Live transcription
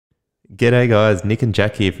G'day guys, Nick and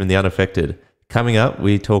Jack here from The Unaffected. Coming up,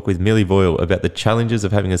 we talk with Millie Boyle about the challenges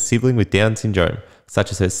of having a sibling with Down syndrome,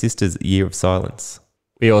 such as her sister's year of silence.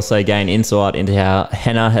 We also gain insight into how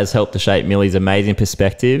henna has helped to shape Millie's amazing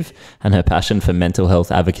perspective and her passion for mental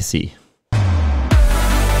health advocacy.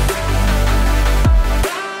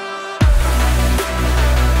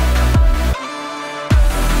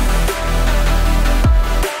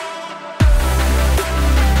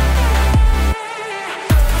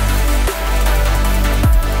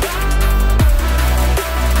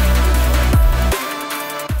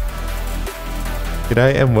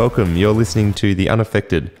 G'day and welcome. You're listening to The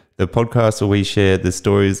Unaffected, the podcast where we share the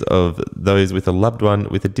stories of those with a loved one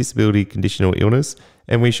with a disability, condition or illness,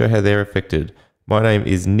 and we show how they're affected. My name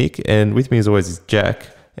is Nick, and with me as always is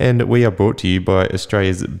Jack, and we are brought to you by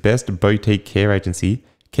Australia's best boutique care agency,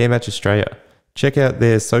 CareMatch Australia. Check out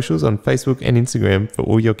their socials on Facebook and Instagram for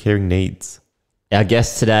all your caring needs. Our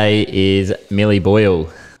guest today is Millie Boyle.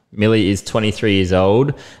 Millie is 23 years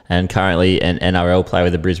old and currently an NRL player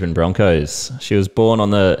with the Brisbane Broncos. She was born on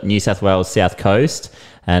the New South Wales South Coast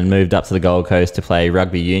and moved up to the Gold Coast to play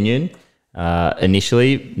rugby union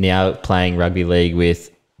initially, now playing rugby league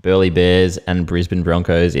with Burleigh Bears and Brisbane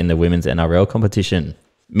Broncos in the women's NRL competition.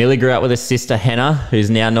 Millie grew up with a sister, Hannah, who's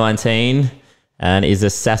now 19 and is the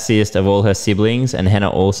sassiest of all her siblings, and Hannah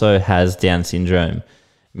also has Down syndrome.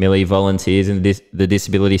 Millie volunteers in the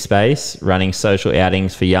disability space, running social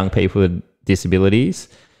outings for young people with disabilities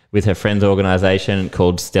with her friend's organisation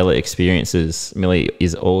called Stellar Experiences. Millie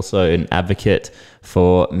is also an advocate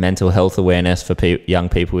for mental health awareness for young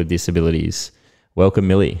people with disabilities. Welcome,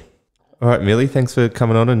 Millie. All right, Millie, thanks for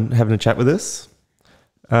coming on and having a chat with us.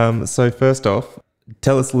 So first off,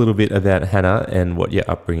 tell us a little bit about Hannah and what your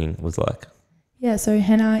upbringing was like. Yeah, so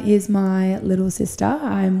Hannah is my little sister.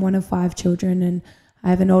 I'm one of 5 children and I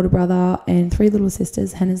have an older brother and 3 little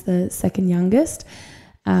sisters. Hannah's the second youngest.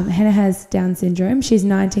 Hannah has Down syndrome. She's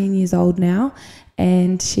 19 years old now,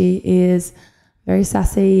 and she is very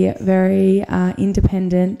sassy, very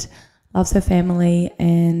independent, loves her family,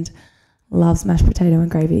 and loves mashed potato and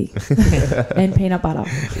gravy and peanut butter.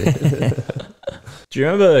 Do you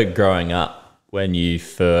remember growing up when you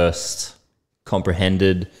first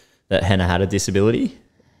comprehended that Hannah had a disability?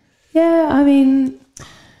 Yeah, I mean,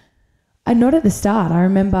 not at the start. I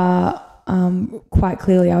remember quite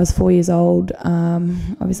clearly I was 4 years old.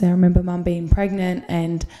 Obviously, I remember Mum being pregnant,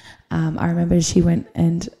 and I remember she went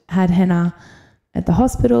and had Hannah at the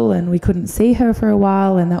hospital and we couldn't see her for a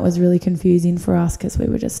while, and that was really confusing for us because we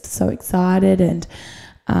were just so excited. And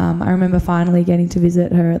I remember finally getting to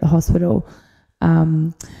visit her at the hospital,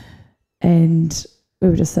 and we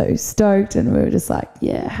were just so stoked, and we were just like,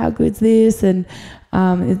 yeah, how good's this? And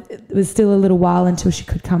it was still a little while until she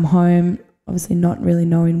could come home, obviously not really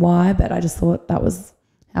knowing why, but I just thought that was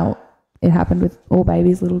how it happened with all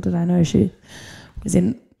babies. Little did I know she was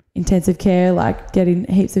in intensive care, like getting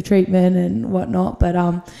heaps of treatment and whatnot. But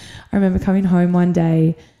I remember coming home one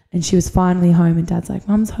day and she was finally home, and Dad's like,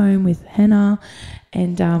 Mum's home with Hannah.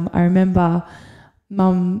 And I remember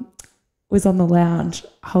Mum was on the lounge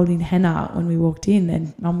holding Hannah when we walked in,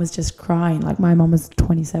 and Mum was just crying. Like, my mum was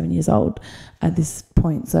 27 years old at this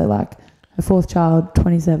point, so like her 4th child,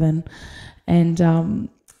 27. And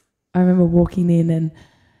I remember walking in and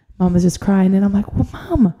Mum was just crying, and I'm like, well,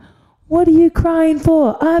 Mum, what are you crying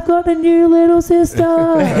for? I've got a new little sister.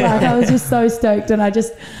 Like, I was just so stoked, and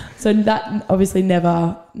so that obviously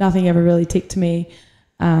nothing ever really ticked me.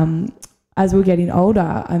 As we're getting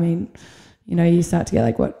older, I mean, you know, you start to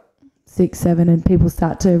get like 6, 7, and people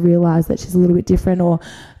start to realise that she's a little bit different. Or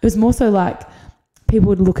it was more so like people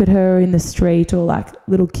would look at her in the street, or like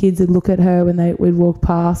little kids would look at her when we'd walk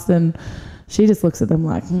past, and she just looks at them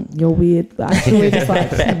like, you're weird. Like, we're just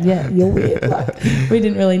like, yeah, you're weird. Like, we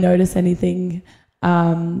didn't really notice anything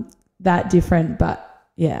that different. But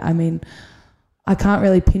yeah, I mean, I can't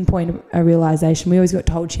really pinpoint a realisation. We always got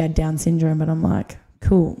told she had Down syndrome, but I'm like,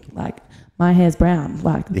 cool, like, my hair's brown.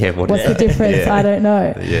 Like, yeah, what's the difference? Yeah. I don't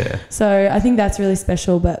know. Yeah. So I think that's really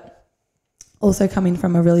special, but also coming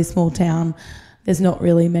from a really small town, there's not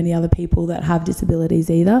really many other people that have disabilities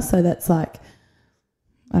either. So that's like,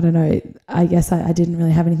 I don't know, I guess I didn't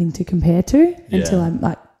really have anything to compare to until I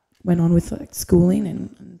like went on with like schooling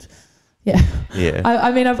and yeah. Yeah.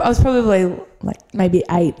 I mean, I was probably like maybe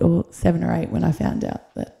 8 or 7 or 8 when I found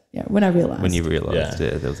out that. Yeah, when I realised. When you realised, yeah,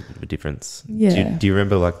 there was a bit of a difference. Yeah. Do you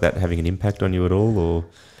remember like that having an impact on you at all, or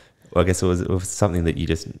I guess it was something that you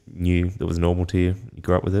just knew that was normal to you? You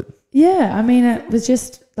grew up with it? Yeah, I mean, it was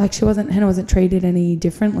just like Hannah wasn't treated any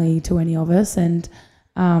differently to any of us, and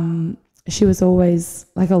she was always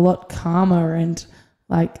like a lot calmer and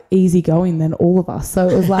like easygoing than all of us. So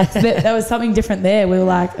it was like there was something different there. We were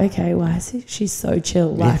like, okay, why is she's so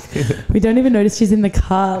chill? Like we don't even notice she's in the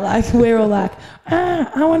car. Like we're all like,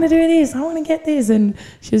 I want to do this. I want to get this. And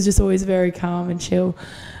she was just always very calm and chill.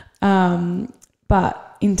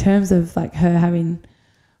 But in terms of like her having,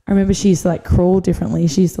 I remember she used to like crawl differently.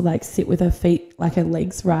 She used to like sit with her feet, like her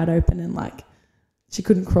legs right open, and like she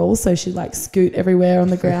couldn't crawl. So she'd like scoot everywhere on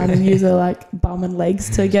the ground and use her like bum and legs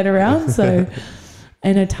to get around. So,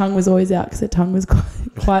 and her tongue was always out because her tongue was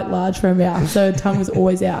quite large for her mouth. So her tongue was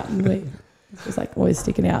always out and it was like always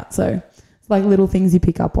sticking out. So it's like little things you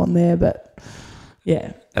pick up on there. But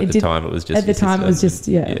yeah. At the time it was just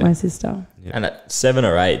my sister. Yeah. And at 7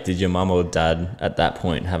 or 8, did your mum or dad at that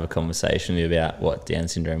point have a conversation about what Down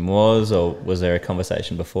syndrome was, or was there a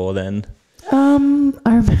conversation before then?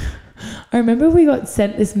 I remember we got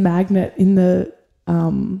sent this magnet in the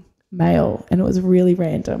mail, and it was really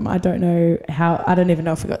random. I don't know how, I don't even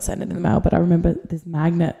know if we got sent it in the mail, but I remember this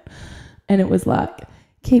magnet, and it was like,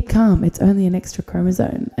 keep calm, it's only an extra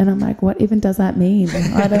chromosome. And I'm like, what even does that mean?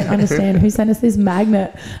 I don't understand. Who sent us this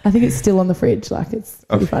magnet? I think it's still on the fridge. Like, it's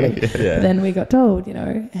pretty funny. Yeah. Then we got told, you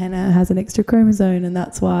know, Hannah has an extra chromosome, and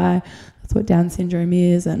that's what Down syndrome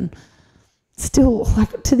is. And still,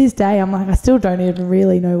 like, to this day, I'm like, I still don't even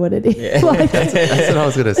really know what it is. Yeah. Like, that's what I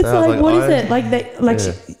was going to say. It's like, what is it? Like,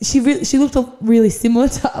 she looked really similar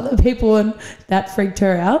to other people, and that freaked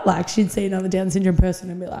her out. Like, she'd see another Down syndrome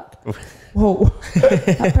person and be like, whoa,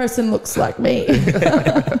 that person looks like me.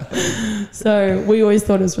 So we always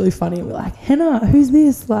thought it was really funny. We're like, Hannah, who's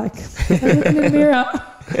this? Like, look in the mirror.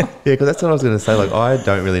 Yeah, because that's what I was going to say. Like, I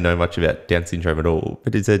don't really know much about Down syndrome at all,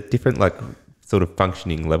 but is there different, like, sort of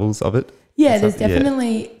functioning levels of it? Yeah, there's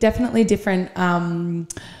definitely different.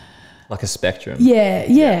 Like a spectrum. Yeah,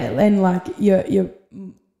 and like your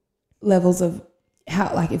levels of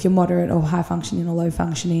how, like, if you're moderate or high functioning or low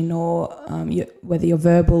functioning, or whether you're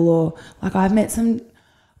verbal or, like, I've met some,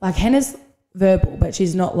 like, Hannah's verbal, but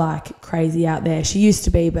she's not like crazy out there. She used to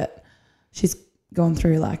be, but she's gone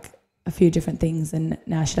through like a few different things, and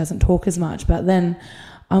now she doesn't talk as much. But then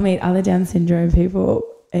I'll meet other Down syndrome people,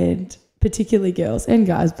 and particularly girls and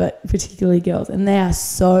guys, but particularly girls, and they are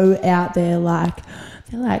so out there. Like,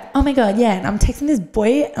 they're like, oh my God, yeah, and I'm texting this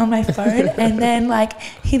boy on my phone, and then like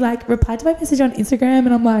he like replied to my message on Instagram,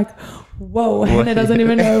 and I'm like, whoa, Hannah doesn't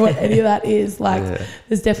even know what any of that is. Like,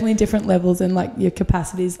 there's definitely different levels, and like your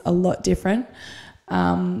capacity is a lot different.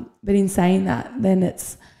 But in saying that, then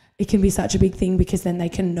it can be such a big thing, because then they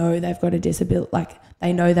can know they've got a disability, like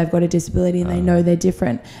they know they've got a disability, and they know they're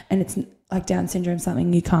different, and it's like Down syndrome,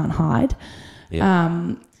 something you can't hide.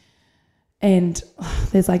 Yeah. And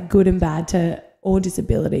there's like good and bad to all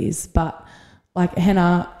disabilities, but like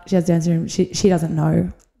Hannah, she has Down syndrome. She doesn't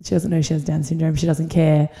know. She doesn't know she has Down syndrome. She doesn't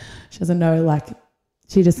care. She doesn't know, like,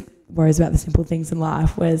 she just worries about the simple things in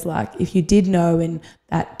life. Whereas like if you did know and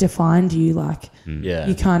that defined you, like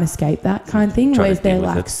you can't escape that kind of thing. Whereas they're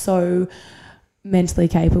like so mentally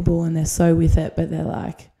capable and they're so with it, but they're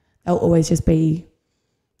like, they'll always just be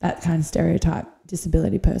that kind of stereotype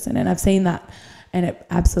disability person. And I've seen that, and it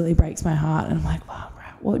absolutely breaks my heart. And I'm like, wow,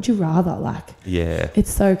 what would you rather? Like,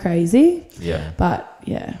 it's so crazy. Yeah. But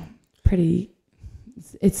yeah,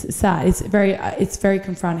 it's sad. It's very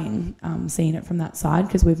confronting seeing it from that side,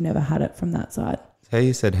 because we've never had it from that side. So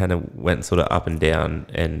you said Hannah went sort of up and down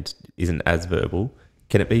and isn't as verbal.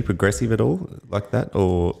 Can it be progressive at all like that,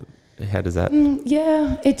 or how does that?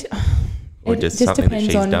 It just just something depends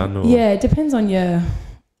that she's on, done? Or? Yeah, it depends on your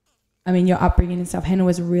upbringing and stuff. Hannah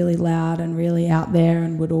was really loud and really out there,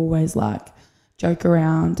 and would always like joke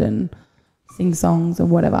around and sing songs and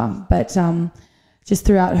whatever. But just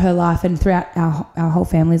throughout her life and throughout our whole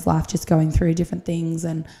family's life, just going through different things,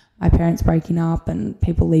 and my parents breaking up and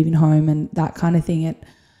people leaving home and that kind of thing, it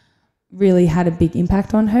really had a big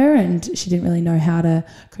impact on her, and she didn't really know how to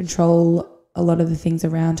control a lot of the things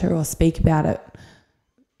around her or speak about it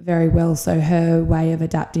very well. So her way of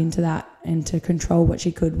adapting to that and to control what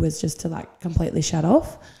she could was just to like completely shut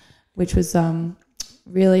off, which was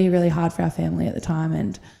really, really hard for our family at the time.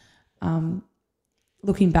 And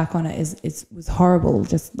looking back on it, it was horrible,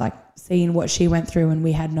 just like seeing what she went through, and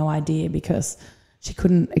we had no idea because she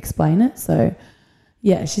couldn't explain it. So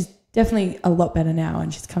yeah, she's definitely a lot better now,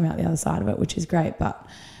 and she's come out the other side of it, which is great. But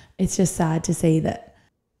it's just sad to see that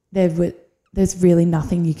there's really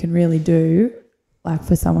nothing you can really do, like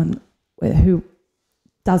for someone who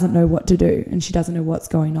doesn't know what to do, and she doesn't know what's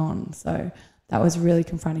going on. So that was really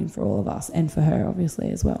confronting for all of us, and for her obviously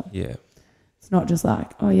as well. Yeah. It's not just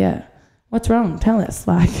like, oh yeah, what's wrong? Tell us.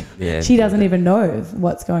 Like, she doesn't even know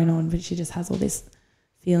what's going on, but she just has all this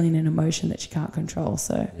feeling an emotion that she can't control.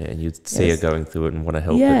 So Yeah, and you'd see her going through it and want to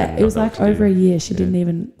help. yeah, it was like over a year. She Yeah. didn't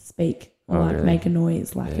even speak or like really? make a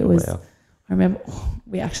noise. Like Yeah, it was, wow. I remember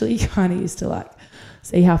we actually kind of used to like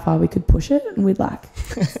see how far we could push it, and we'd like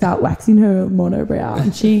start waxing her monobrow,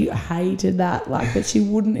 and she hated that, like, but she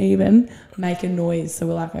wouldn't even make a noise. So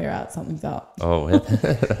we're like, all right, something's up. Oh, yeah.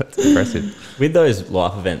 That's impressive. With those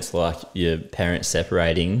life events like your parents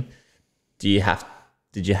separating, did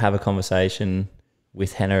you have a conversation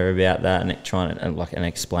with Hannah about that and trying to and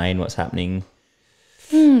explain what's happening?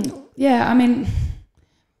 Yeah, I mean,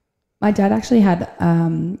 my dad actually had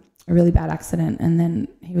a really bad accident, and then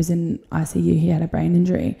he was in ICU. He had a brain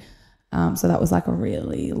injury. So that was like a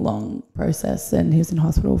really long process, and he was in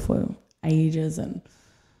hospital for ages and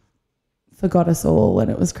forgot us all, and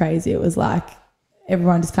it was crazy. It was like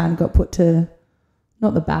everyone just kind of got put to,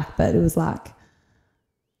 not the back, but it was like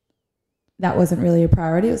that wasn't really a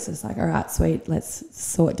priority. It was just like, all right, sweet, let's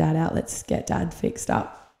sort dad out. Let's get dad fixed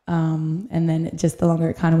up. And then just the longer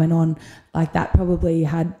it kind of went on, like that probably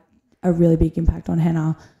had a really big impact on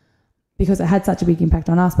Hannah, because it had such a big impact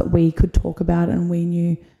on us, but we could talk about it, and we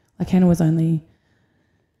knew, like, Hannah was only,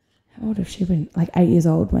 how old have she been? Like 8 years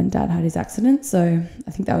old when dad had his accident. So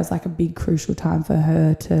I think that was like a big crucial time for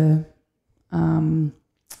her to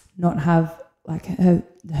not have like her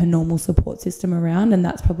normal support system around. And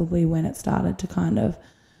that's probably when it started to kind of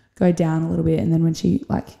go down a little bit. And then when she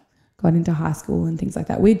like got into high school and things like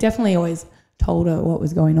that, we definitely always told her what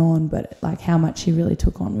was going on, but like how much she really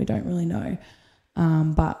took on, we don't really know.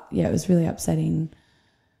 But yeah, it was really upsetting.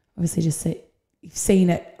 Obviously you've seen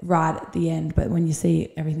it right at the end, but when you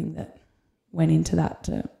see everything that went into that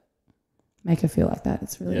to make her feel like that,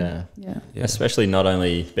 it's really, Yeah. Yeah. Especially not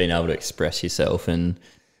only being able to express yourself and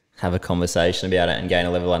have a conversation about it and gain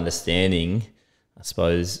a level of understanding, I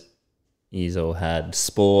suppose you all had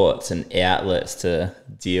sports and outlets to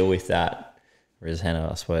deal with that, whereas Hannah,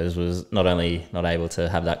 I suppose, was not only not able to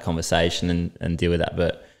have that conversation and deal with that,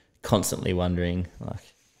 but constantly wondering,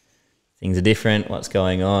 like, things are different, what's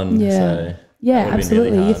going on. Yeah. So yeah, that would've been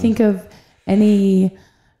absolutely. really You hard. think of any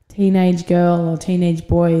teenage girl or teenage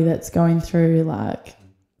boy that's going through like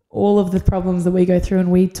all of the problems that we go through,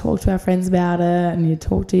 and we talk to our friends about it, and you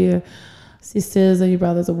talk to your sisters or your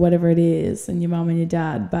brothers or whatever it is, and your mum and your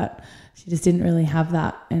dad, but she just didn't really have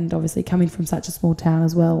that. And obviously coming from such a small town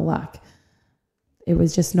as well, like it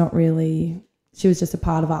was just not really, she was just a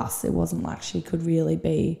part of us. It wasn't like she could really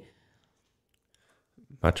be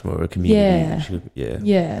Much more of a community. Yeah.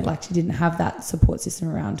 Yeah, like she didn't have that support system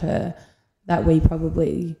around her that we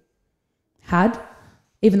probably had.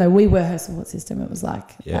 Even though we were her support system, it was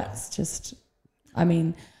like, that's just, I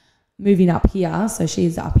mean, moving up here, so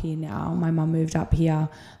she's up here now. My mum moved up here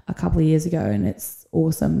a couple of years ago, and it's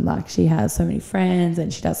awesome. Like she has so many friends,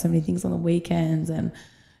 and she does so many things on the weekends and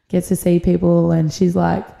gets to see people. And she's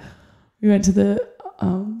like, we went to the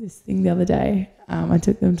this thing the other day. I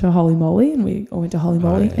took them to Holy Moly, and we all went to Holy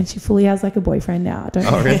Moly, and she fully has like a boyfriend now. I don't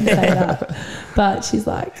know if I can say that, but she's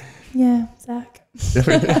like, yeah, Zach.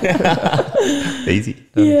 Easy.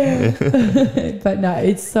 Yeah. But no,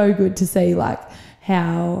 it's so good to see like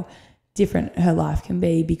how different her life can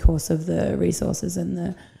be because of the resources and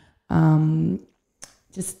the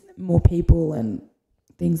just more people and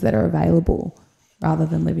things that are available, rather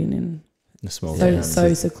than living in the small so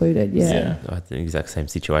towns. secluded. Yeah. I had the exact same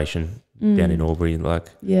situation down in Albury. Like,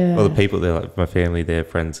 Yeah. all the people there, like my family, their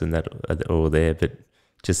friends, and that are all there, but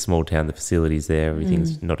just small town, the facilities there,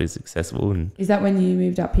 everything's not as accessible. And Is that when you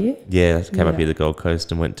moved up here? yeah, I came up Yeah. here to the Gold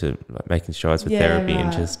Coast and went to like making strides with Yeah, therapy and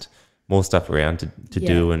right. just more stuff around to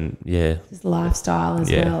do. And Just lifestyle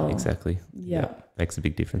as well. exactly. Yeah. Makes a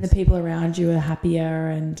big And difference. the people around you are happier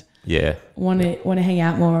and Yeah, want to hang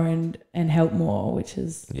out more and help more, which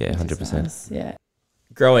is 100%. nice. Yeah.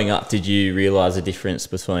 Growing up, did you realise the difference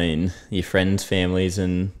between your friends' families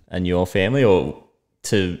and your family, or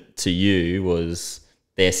to you was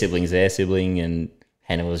their sibling and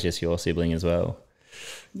Hannah was just your sibling as well?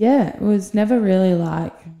 Yeah, it was never really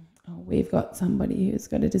like, oh, we've got somebody who's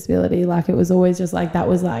got a disability. Like it was always just like, that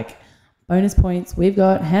was like bonus points. We've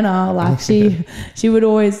got Hannah. Like she would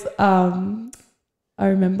always, I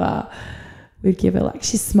remember we'd give her like,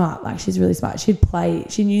 she's smart. Like she's really smart. She'd play.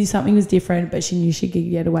 She knew something was different, but she knew she could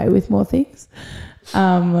get away with more things.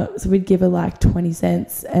 So we'd give her like 20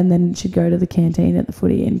 cents, and then she'd go to the canteen at the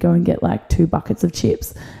footy and go and get like 2 buckets of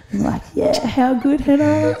chips. And like, yeah, how good,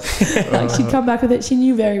 Hannah? Like she'd come back with it. She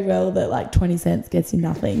knew very well that like 20 cents gets you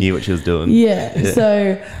nothing. knew what she was doing. Yeah.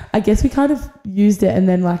 So I guess we kind of used it, and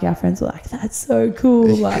then like our friends were like, that's so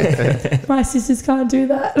cool. Like my sisters can't do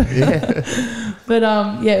that. But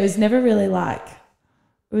yeah, it was never really like,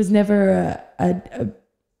 it was never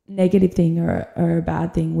negative thing or a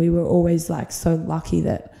bad thing. We were always like so lucky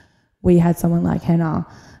that we had someone like Hannah,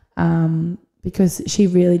 because she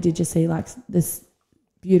really did just see like this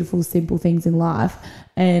beautiful, simple things in life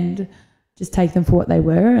and just take them for what they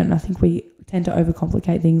were. And I think we tend to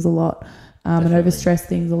overcomplicate things a lot, and overstress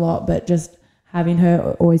things a lot, but just having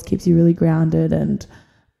her always keeps you really grounded. And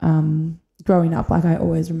growing up, like I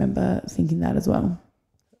always remember thinking that as well.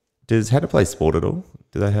 Does Hannah play sport at all?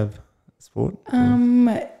 Do they have sport?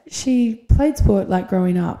 She played sport like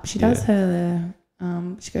growing up. She does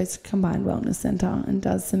she goes to Combined Wellness Centre and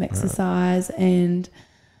does some exercise and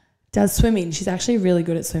does swimming. She's actually really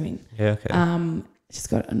good at swimming. Yeah, okay. She's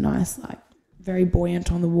got a nice, like, very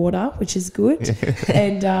buoyant on the water, which is good.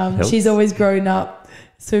 And she's always grown up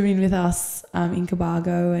swimming with us in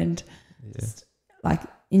Cabargo and just, like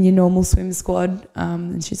in your normal swim squad.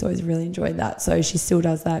 And she's always really enjoyed that. So she still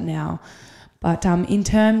does that now. But in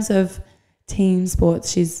terms of team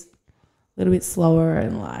sports, she's a little bit slower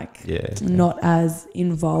and like not as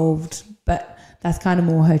involved, but that's kind of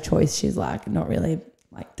more her choice. She's like not really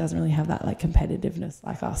like doesn't really have that like competitiveness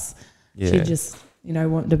like us. She just, you know,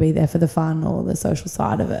 wanted to be there for the fun or the social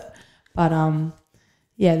side of it. But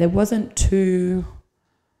there wasn't too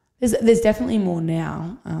there's definitely more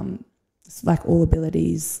now. It's like all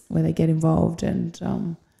abilities where they get involved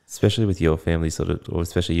and especially with your family sort of, or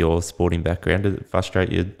especially your sporting background, did it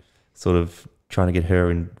frustrate you sort of trying to get her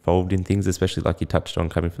involved in things, especially like you touched on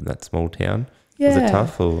coming from that small town? Was it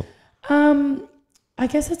tough or? I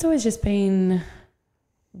guess it's always just been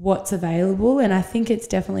what's available, and I think it's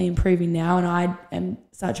definitely improving now, and I am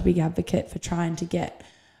such a big advocate for trying to get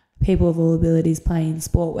people of all abilities playing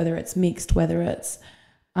sport, whether it's mixed, whether it's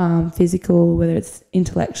physical, whether it's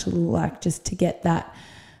intellectual, like just to get that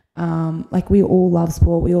like we all love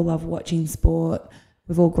sport, we all love watching sport,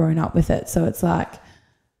 we've all grown up with it, so it's like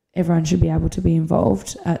everyone should be able to be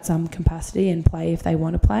involved at some capacity and play if they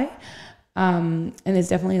want to play. And there's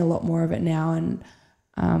definitely a lot more of it now, and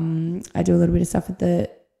I do a little bit of stuff at the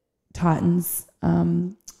Titans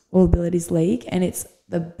All Abilities League, and it's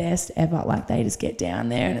the best ever. Like they just get down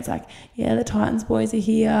there and it's like, yeah, the Titans boys are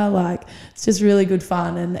here. Like it's just really good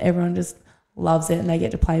fun and everyone just loves it, and they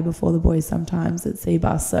get to play before the boys sometimes at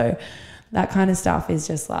Seabus. So that kind of stuff is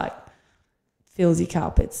just like fills your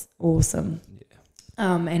cup. It's awesome. Yeah.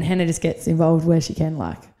 And Hannah just gets involved where she can,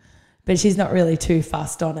 like, but she's not really too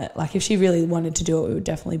fussed on it. Like if she really wanted to do it, we would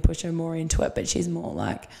definitely push her more into it, but she's more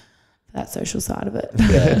like that social side of it.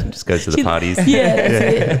 Yeah, just goes to the parties. Yeah,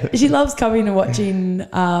 that's it. She loves coming and watching me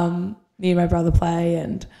and my brother play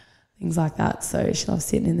and things like that. So she loves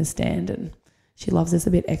sitting in the stand, and she loves us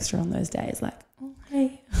a bit extra on those days. Like, oh,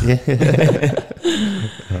 hey. Yeah.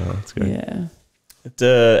 Oh, that's great. Yeah.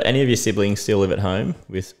 Do any of your siblings still live at home?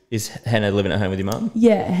 Is Hannah living at home with your mum?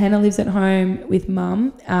 Yeah, Hannah lives at home with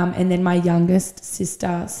mum, and then my youngest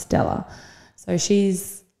sister, Stella. So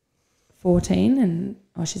she's 14 and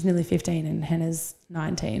she's nearly 15, and Hannah's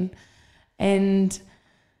 19. And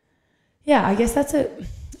yeah, I guess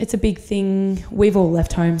it's a big thing. We've all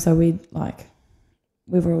left home, so we've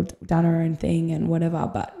all done our own thing and whatever,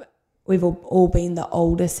 but we've all been the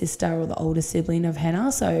older sister or the older sibling of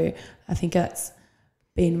Hannah. So I think that's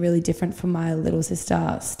been really different from my little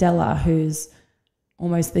sister, Stella, who's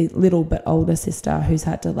almost the little but older sister who's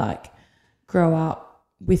had to like grow up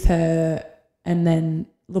with her and then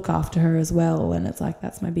look after her as well. And it's like,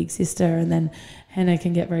 that's my big sister. And then Hannah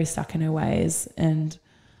can get very stuck in her ways and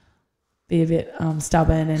be a bit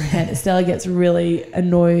stubborn, and Stella gets really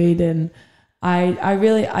annoyed. And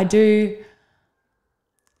I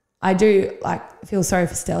do like feel sorry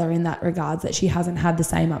for Stella in that regards, that she hasn't had the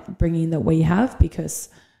same upbringing that we have, because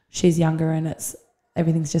she's younger and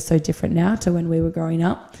everything's just so different now to when we were growing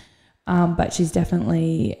up. But she's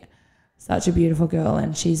definitely such a beautiful girl,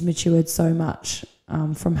 and she's matured so much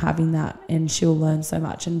from having that, and she'll learn so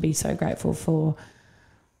much and be so grateful for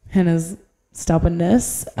Hannah's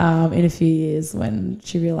stubbornness in a few years when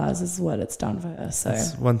she realizes what it's done for her. So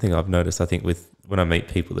that's one thing I've noticed, I think, with when I meet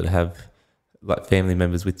people that have like family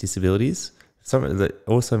members with disabilities, some that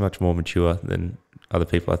also much more mature than other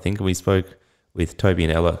people, I think. And we spoke with Toby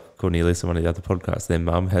and Ella Cornelius on one of the other podcasts. Their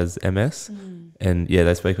mum has MS, and yeah,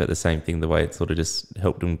 they spoke about the same thing, the way it sort of just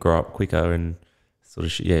helped them grow up quicker and sort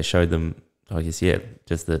of showed them, I guess,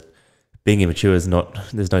 just that being immature is not,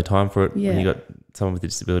 there's no time for it. When you got someone with a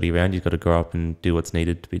disability around, you've got to grow up and do what's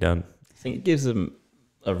needed to be done. I think it gives them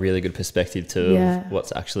a really good perspective to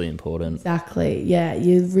what's actually important. Exactly. Yeah,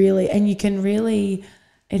 you really, and you can really,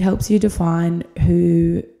 it helps you define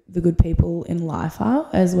who the good people in life are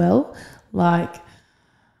as well. Like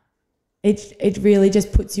it really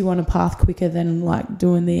just puts you on a path quicker than like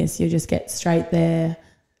doing this. You just get straight there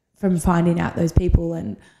from finding out those people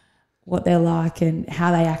and what they're like and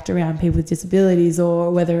how they act around people with disabilities,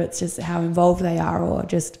 or whether it's just how involved they are or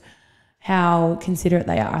just how considerate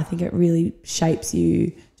they are. I think it really shapes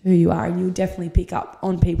you to who you are, and you'll definitely pick up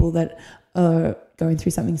on people that are going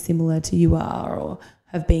through something similar to you are or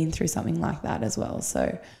have been through something like that as well.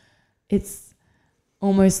 So it's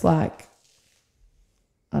almost like,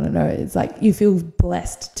 I don't know, it's like you feel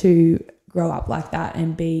blessed to grow up like that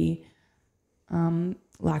and be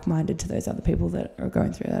like-minded to those other people that are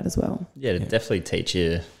going through that as well. Yeah, to definitely teach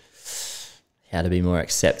you how to be more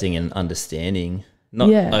accepting and understanding,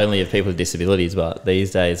 not only of people with disabilities, but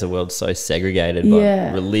these days the world's so segregated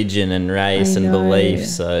by religion and race and belief.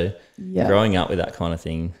 So growing up with that kind of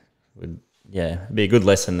thing would, be a good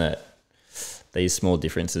lesson that these small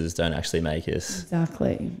differences don't actually make us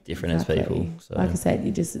different as people. So. Like I said,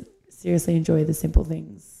 you just seriously enjoy the simple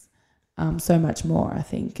things so much more, I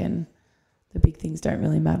think, and the big things don't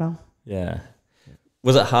really matter. Yeah.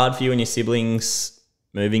 Was it hard for you and your siblings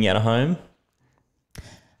moving out of home?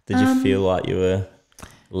 Did you feel like you were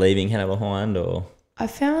leaving Hannah behind, or? I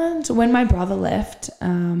found when my brother left,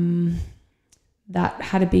 that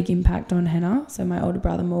had a big impact on Hannah. So my older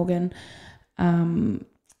brother, Morgan,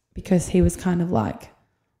 because he was kind of like, I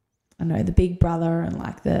don't know, the big brother and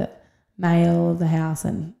like the male of the house,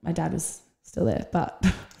 and my dad was still there, but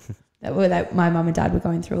my mum and dad were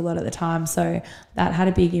going through a lot at the time. So that had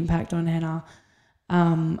a big impact on Hannah.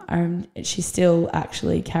 She still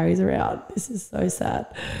actually carries around, this is so sad,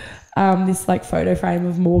 this like photo frame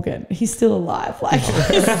of Morgan. He's still alive. Like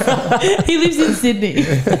he lives in Sydney.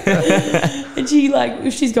 And she like,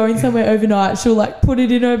 if she's going somewhere overnight, she'll like put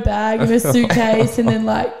it in her bag, in her suitcase, and then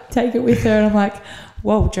like take it with her. And I'm like,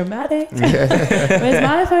 whoa, dramatic. Where's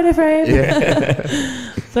my photo frame?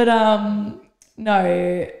 But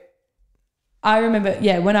no, I remember,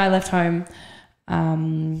 when I left home,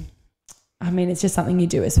 I mean, it's just something you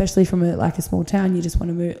do, especially from a small town. You just want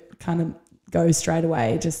to move, kind of go straight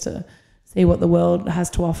away just to see what the world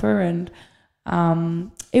has to offer. And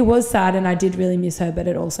it was sad, and I did really miss her, but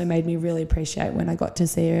it also made me really appreciate when I got to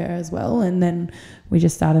see her as well. And then we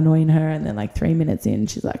just started annoying her, and then like 3 minutes in,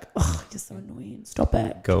 she's like, oh, you're so annoying. Stop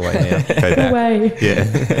it. Go away now. Go away.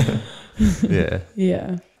 Yeah.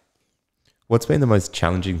 Yeah. What's been the most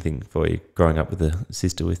challenging thing for you growing up with a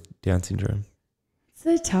sister with Down syndrome? It's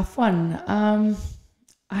a tough one.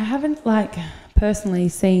 I haven't personally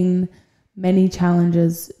seen many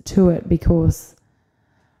challenges to it, because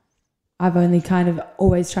I've only kind of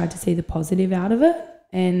always tried to see the positive out of it.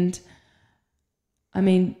 And I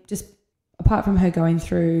mean, just apart from her going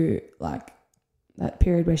through that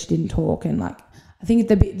period where she didn't talk, and I think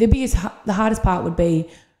the hardest part would be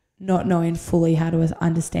not knowing fully how to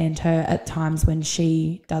understand her at times when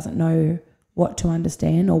she doesn't know what to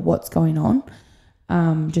understand or what's going on.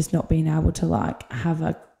 Just not being able to have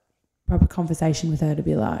a proper conversation with her to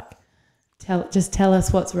be like, tell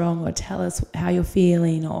us what's wrong, or tell us how you're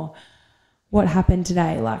feeling, or what happened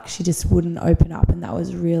today. She just wouldn't open up, and that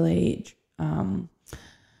was really,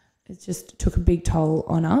 it just took a big toll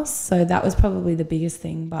on us. So that was probably the biggest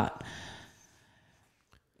thing. But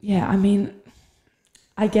yeah, I mean,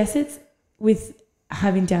 I guess it's with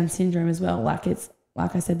having Down syndrome as well. It's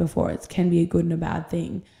like I said before, it can be a good and a bad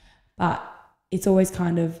thing, but it's always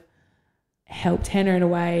kind of helped Hannah in a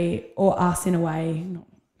way, or us in a way, not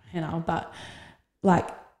Hannah, but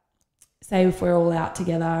say if we're all out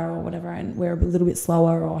together or whatever and we're a little bit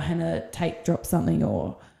slower, or Hannah drops something,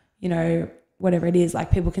 or, whatever it is,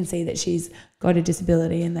 people can see that she's got a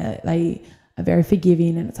disability, and they are very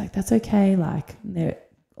forgiving, and it's that's okay. They're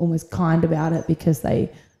almost kind about it, because they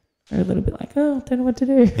are a little bit oh, don't know what to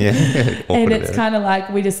do. Yeah. And it's kind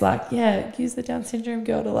of we just use the Down syndrome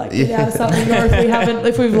girl to get out of something, or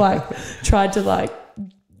if we've tried to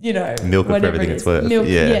milk it for everything it's worth. Milk,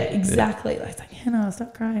 yeah, exactly. It's Hannah,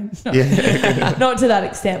 stop crying. Not to that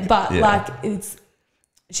extent, but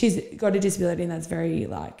she's got a disability, and that's very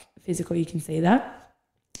physical. You can see that.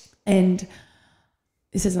 And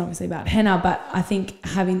this isn't obviously about Hannah, but I think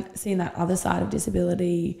having seen that other side of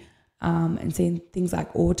disability, and seeing things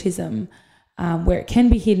like autism, where it can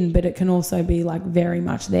be hidden, but it can also be very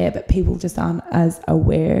much there, but people just aren't as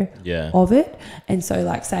aware of it. And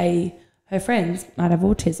so say her friends might have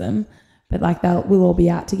autism, but we'll all be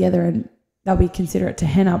out together, and they'll be considerate to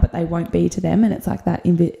Hannah, but they won't be to them. And it's that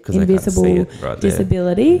invisible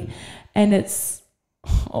disability. And it's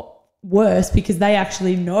worse because they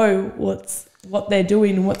actually know what they're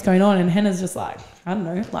doing and what's going on. And Hannah's just I don't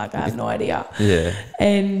know, I have no idea. Yeah.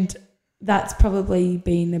 And that's probably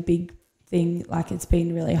been a big thing. It's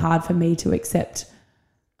been really hard for me to accept,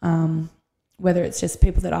 whether it's just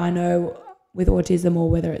people that I know with autism, or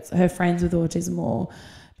whether it's her friends with autism or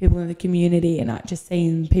people in the community, and I just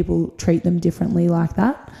seen people treat them differently like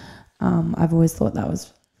that. I've always thought that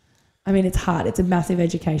was, I mean, it's hard. It's a massive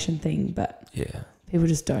education thing, but people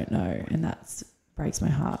just don't know, and that breaks my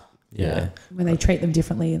heart. Yeah. When they treat them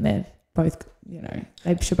differently and they're both, you know,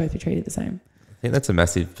 they should both be treated the same. I think that's a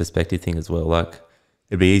massive perspective thing as well. Like,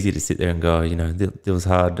 it'd be easy to sit there and go, you know, it was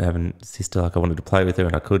hard having a sister. Like, I wanted to play with her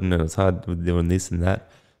and I couldn't, and it was hard with doing this and that.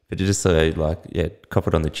 But to just say, like, cop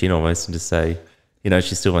it on the chin almost and just say, you know,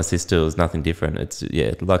 she's still my sister. It was nothing different. It's,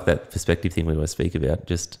 like that perspective thing we always speak about.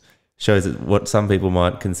 Just shows that what some people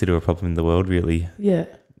might consider a problem in the world really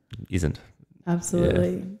isn't.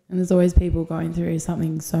 Absolutely. And there's always people going through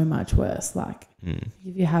something so much worse. Like,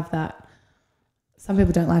 if you have that, some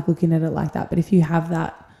people don't like looking at it like that, but if you have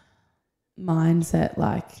that mindset,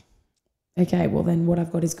 like, okay, well then what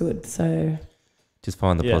I've got is good. So just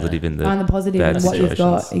find the positive in what you've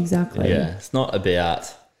got. Exactly. Yeah. It's not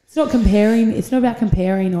about comparing. It's not about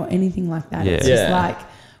comparing or anything like that. It's just like,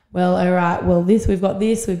 well, all right, well, we've got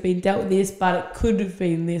this, we've been dealt with this, but it could have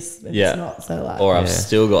been this. It's not so like. Or I've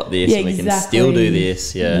still got this, and we can still do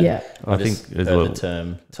this. Yeah. I think heard the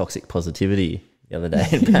term toxic positivity the other day.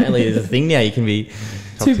 Apparently there's a thing now, you can be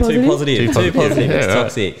too positive. It's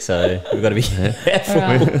toxic. So we've got to be careful.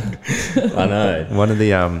 I know. One of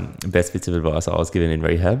the best bits of advice I was given in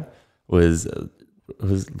rehab was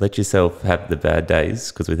let yourself have the bad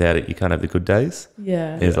days, because without it you can't have the good days.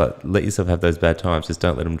 It's like, let yourself have those bad times, just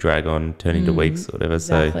don't let them drag on, turn into weeks or whatever.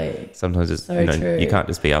 So sometimes it's you can't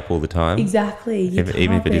just be up all the time. Even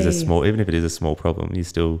if it is a small problem, you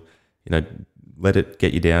still, you know, let it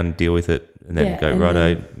get you down, deal with it, and then go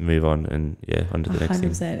move on, and on to the next thing.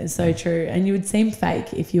 100%. It's so true. And you would seem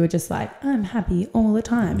fake if you were just like, I'm happy all the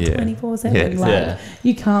time, 24/7. Like,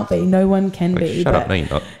 you can't be. No one can be. Shut up, no, you're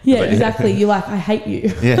not. Exactly. You're like, I hate you.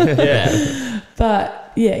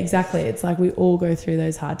 But exactly. It's like we all go through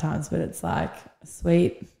those hard times, but it's like,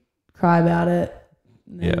 sweet, cry about it,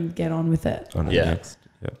 and get on with it. On to the next.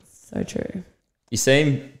 So true. You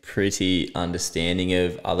seem pretty understanding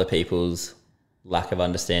of other people's lack of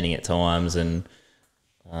understanding at times, and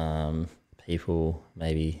people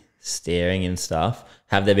maybe staring and stuff.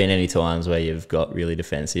 Have there been any times where you've got really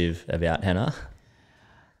defensive about Hannah?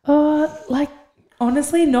 Like,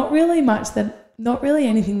 honestly, not really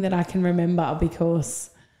anything that I can remember, because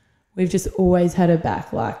we've just always had her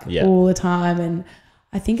back, like all the time. And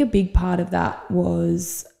I think a big part of that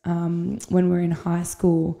was when we were in high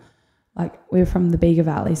school, like, we're from the Bega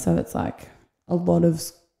Valley, so it's like a lot of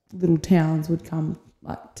little towns would come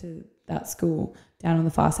like to that school down on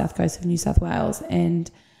the far south coast of New South Wales,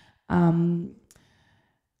 and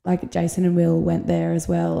like Jason and Will went there as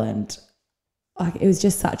well, and like it was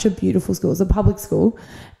just such a beautiful school. It was a public school,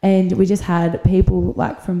 and we just had people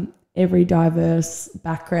like from every diverse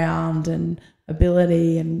background and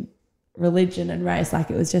ability and religion and race.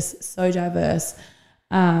 Like, it was just so diverse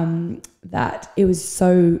that it was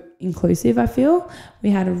so inclusive. I feel we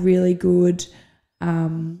had a really good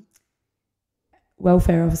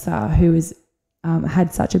welfare officer who was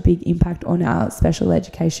had such a big impact on our special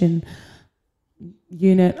education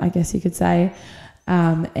unit, I guess you could say,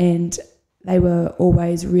 and they were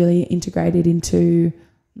always really integrated into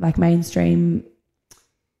like mainstream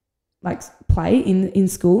like play in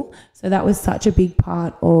school. So that was such a big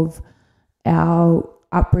part of our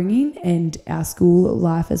upbringing and our school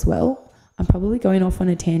life as well. I'm probably going off on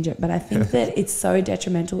a tangent, but I think that it's so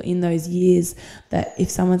detrimental in those years that if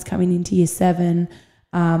someone's coming into year 7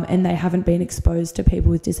 and they haven't been exposed to people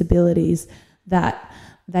with disabilities, that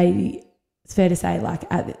it's fair to say,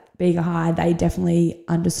 like at Bega High, they definitely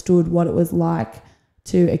understood what it was like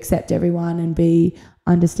to accept everyone and be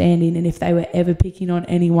understanding. And if they were ever picking on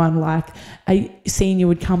anyone, like a senior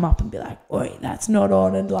would come up and be like, "Oi, that's not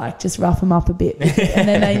on," and like just rough them up a bit. And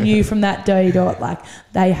then they knew from that day dot, like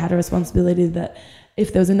they had a responsibility that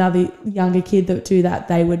if there was another younger kid that would do that,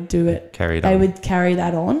 they would do it. They would carry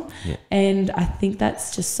that on. Yeah. And I think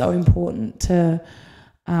that's just so important to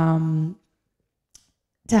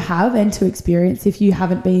have and to experience if you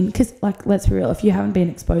haven't been, because like, let's be real, if you haven't been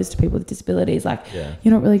exposed to people with disabilities, like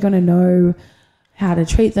you're not really going to know how to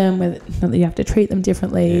treat them, whether not that you have to treat them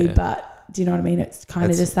differently, but do you know what I mean? It's kind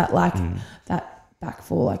of just that like that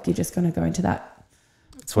backfall, like you're just going to go into that.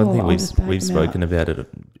 It's one thing we've spoken about it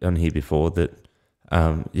on here before that,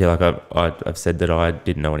 like I've said that I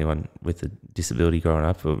didn't know anyone with a disability growing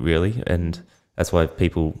up, really, and that's why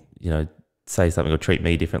people, say something or treat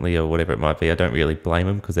me differently or whatever it might be. I don't really blame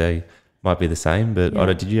them because they might be the same. But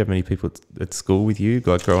did you have many people at school with you,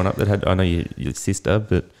 like growing up, that had? I know your sister,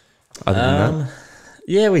 but other than that.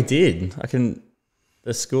 Yeah, we did. I can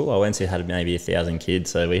the school I went to had maybe 1,000 kids,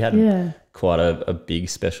 so we had quite a big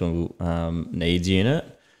special needs unit.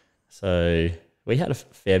 So we had a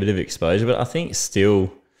fair bit of exposure, but I think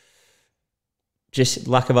still just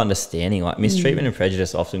lack of understanding. Like mistreatment and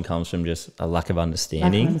prejudice often comes from just a lack of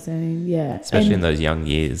understanding. Yeah. Especially in those young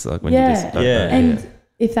years, like when you just don't know. And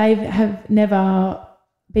if they have never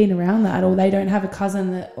been around that, or they don't have a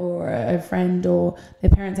cousin or a friend, or their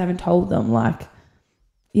parents haven't told them, like,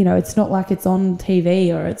 you know, it's not like it's on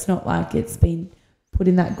TV, or it's not like it's been put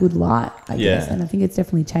in that good light, I guess. And I think it's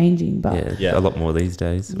definitely changing. But a lot more these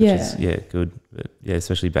days, which is good. But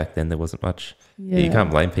especially back then there wasn't much. You can't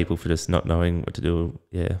blame people for just not knowing what to do.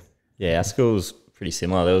 Our school's pretty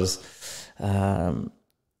similar. There was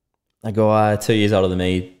a guy 2 years older than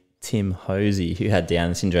me, Tim Hosey, who had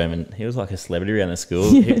Down syndrome, and he was like a celebrity around the school.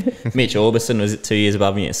 Mitch Orbison was 2 years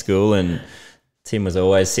above me at school, and Tim was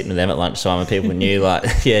always sitting with them at lunchtime, and people knew, like,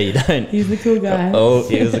 you don't. He's the cool guy. Oh,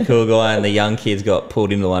 he was the cool guy, and the young kids got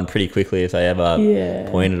pulled into one pretty quickly if they ever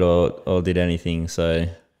pointed or did anything. So,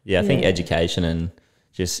 I think education and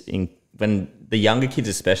just when the younger kids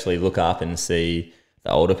especially look up and see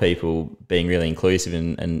the older people being really inclusive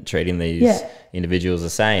and treating these individuals the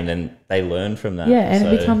same, then they learn from that. And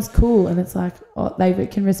it becomes cool, and it's like, they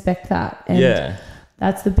can respect that. And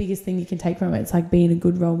that's the biggest thing you can take from it. It's like being a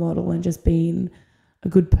good role model and just being a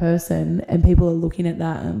good person, and people are looking at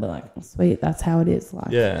that and they're like, oh, sweet, that's how it is.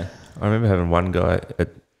 Like, I remember having one guy at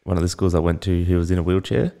one of the schools I went to who was in a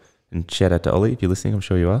wheelchair, and shout out to Ollie if you're listening, I'm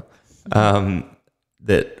sure you are.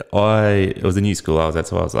 It was a new school I was at,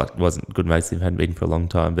 so I was like, wasn't good mates with him, hadn't been for a long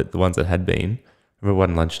time, but the ones that had been, I remember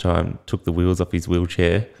one lunchtime took the wheels off his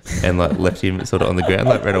wheelchair and like left him sort of on the ground,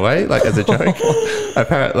 like ran away, like as a joke.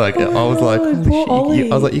 Apparently, like I was like, holy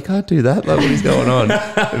shit, I was like, you can't do that. Like, what is going on?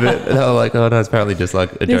 But they were like, oh no, it's apparently just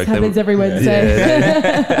like a joke. This happens every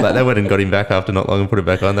Wednesday. Like they went and got him back after not long and put it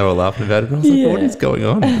back on. They were laughing about it. And I was like, what is going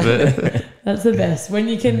on? But that's the best when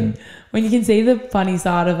you can see the funny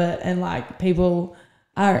side of it, and like people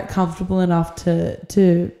are comfortable enough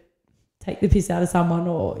to take the piss out of someone,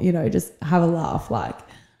 or, you know, just have a laugh. Like,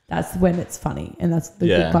 that's when it's funny, and that's the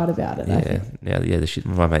good part about it. I think. The shit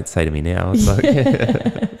my mates say to me now, it's like,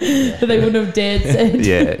 but they wouldn't have dared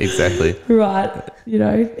say. Exactly. Right, you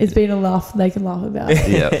know, it's been a laugh they can laugh about.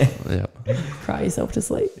 Yeah. Cry yourself to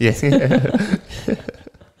sleep. Yes.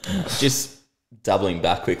 Just doubling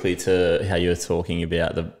back quickly to how you were talking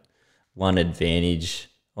about the one advantage,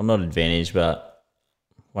 or not advantage, but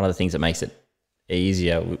one of the things that makes it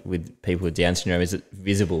easier with people with Down syndrome is it's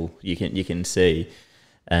visible. You can see,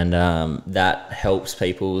 and that helps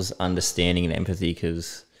people's understanding and empathy.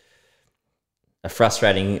 Because a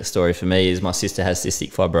frustrating story for me is my sister has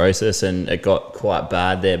cystic fibrosis, and it got quite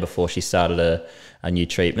bad there before she started a new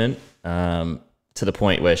treatment, to the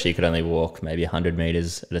point where she could only walk maybe 100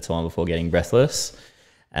 meters at a time before getting breathless.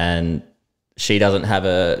 And she doesn't have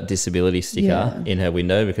a disability sticker in her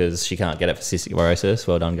window because she can't get it for cystic fibrosis.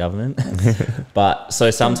 Well done, government. But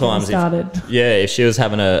so sometimes if she was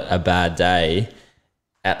having a bad day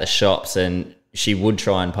at the shops, and she would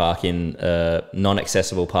try and park in a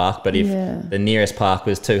non-accessible park, but if the nearest park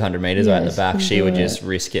was 200 metres right at the back, she would just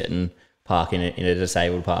risk it and park in a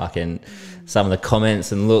disabled park. And some of the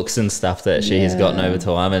comments and looks and stuff that she has gotten over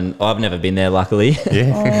time, and I've never been there, luckily.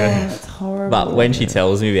 It's horrible. But when she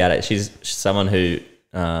tells me about it, she's someone who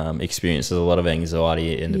experiences a lot of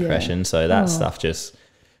anxiety and depression, so that stuff just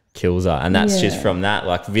kills her. And that's just from that.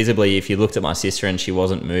 Like, visibly, if you looked at my sister and she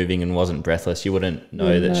wasn't moving and wasn't breathless, you wouldn't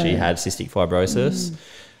know that she had cystic fibrosis.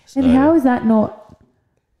 So, and how is that not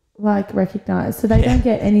like recognised? So they don't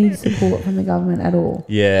get any support from the government at all?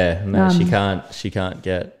 No, she can't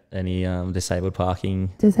get any disabled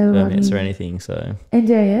parking permits or anything. So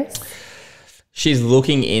NDIS? She's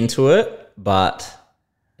looking into it, but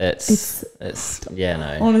it's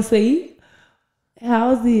no. Honestly,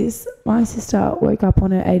 how is this? My sister woke up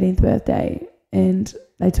on her 18th birthday and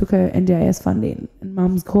they took her NDIS funding, and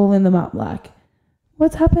mum's calling them up like,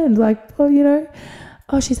 what's happened? Like, well, you know,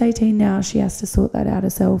 she's 18 now, she has to sort that out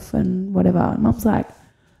herself and whatever. And mum's like,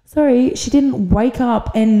 sorry, she didn't wake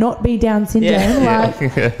up and not be Down syndrome.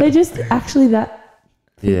 They're just actually that.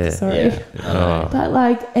 Sorry. But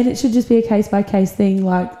like, and it should just be a case by case thing.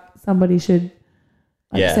 Like, somebody should,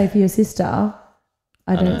 say for your sister,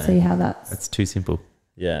 I don't see how that's too simple.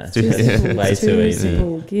 It's too simple. Way too easy.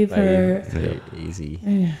 Simple. Give her easy.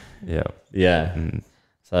 Yeah.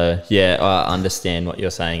 So, I understand what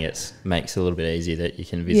you're saying. It makes it a little bit easier that you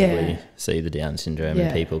can visibly see the Down syndrome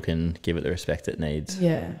and people can give it the respect it needs.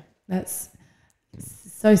 Yeah. That's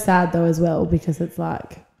so sad though as well, because it's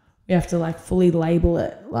like we have to like fully label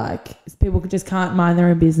it. Like people just can't mind their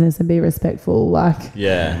own business and be respectful. Like,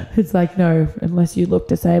 Yeah. it's like, no, unless you look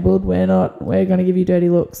disabled, we're going to give you dirty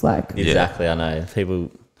looks. Like, Exactly. I know people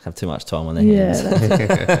have too much time on their hands.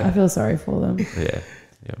 I feel sorry for them. Yeah.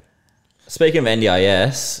 Speaking of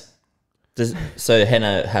NDIS, so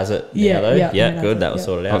Henna has it now though? Yeah, good. That was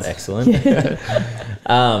sorted out. Excellent.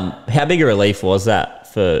 How big a relief was that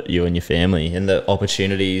for you and your family, and the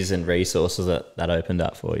opportunities and resources that opened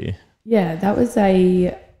up for you? Yeah, that was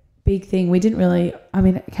a big thing. We didn't really, I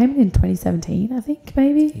mean, it came in 2017, I think,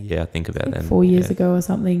 maybe. Yeah, I think about like that. 4 years ago or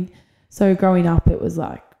something. So growing up, it was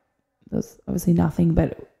like, there was obviously nothing,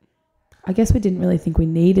 but I guess we didn't really think we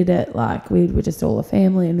needed it. Like we were just all a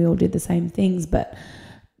family and we all did the same things, but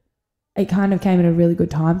it kind of came at a really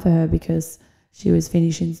good time for her because she was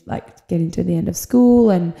finishing, like getting to the end of school,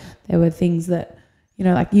 and there were things that, you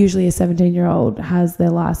know, like usually a 17-year-old has their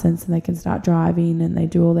license and they can start driving and they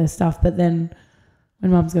do all their stuff. But then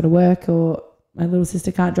when mum's got to work or my little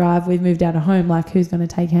sister can't drive, we've moved out of home. Like who's going to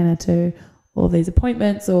take Hannah to all these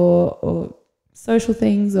appointments or social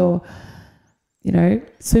things, or, you know,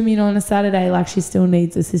 swimming on a Saturday? Like she still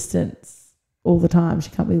needs assistance all the time. She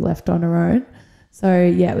can't be left on her own. So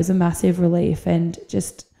yeah, it was a massive relief, and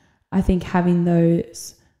just I think having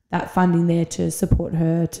that funding there to support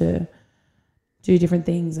her to do different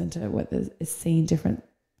things and to whether it's seen different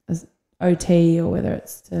as OT or whether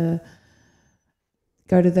it's to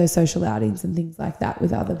go to those social outings and things like that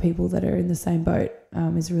with other people that are in the same boat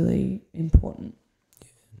is really important.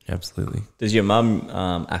 Absolutely. Does your mum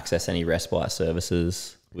access any respite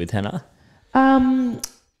services with Hannah? Not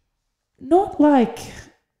like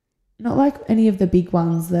any of the big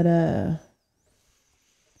ones that are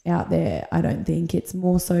out there, I don't think. It's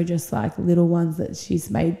more so just like little ones that she's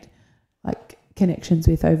made like connections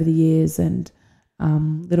with over the years, and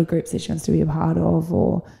little groups that she wants to be a part of,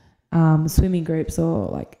 or swimming groups or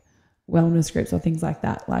like wellness groups or things like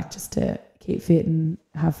that, like just to keep fit and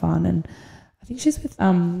have fun. And I think she's with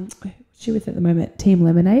at the moment Team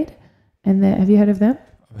Lemonade, and have you heard of them?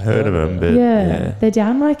 I've heard of them, but yeah, they're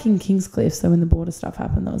down like in Kingscliff. So when the border stuff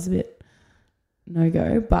happened, that was a bit no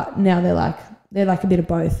go. But now they're like a bit of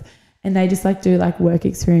both, and they just like do like work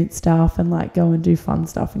experience stuff and like go and do fun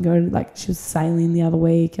stuff and go to, like, she was sailing the other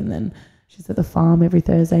week, and then she's at the farm every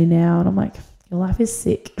Thursday now, and I'm like, your life is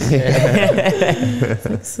sick. It's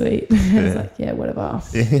like sweet. It's like, yeah, whatever.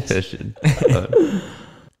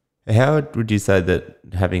 Yeah, how would you say that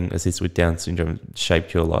having a sister with Down syndrome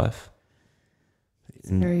shaped your life? It's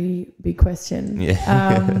a very big question.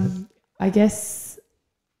 Yeah. I guess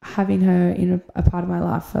having her in a part of my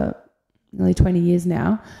life for nearly 20 years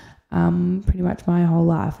now, pretty much my whole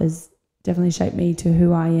life has definitely shaped me to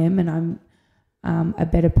who I am, and I'm a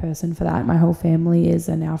better person for that. My whole family is,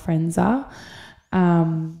 and our friends are.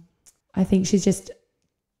 I think she's just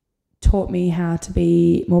taught me how to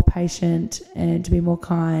be more patient and to be more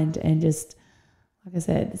kind, and just, like I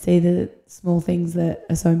said, see the small things that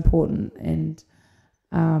are so important. And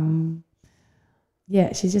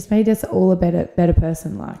yeah, she's just made us all a better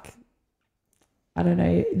person. Like, I don't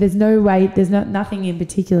know, there's nothing in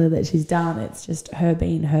particular that she's done. It's just her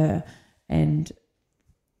being her, and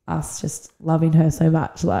us just loving her so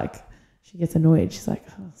much. Like, she gets annoyed, she's like,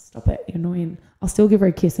 oh, stop it, you're annoying. I'll still give her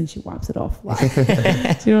a kiss and she wipes it off. Like, do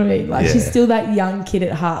you know what I mean? Like, she's still that young kid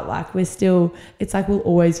at heart. Like, it's like we'll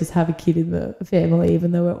always just have a kid in the family,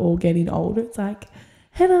 even though we're all getting older. It's like,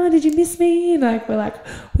 Hannah, did you miss me? And like, we're like,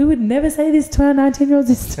 we would never say this to our 19-year-old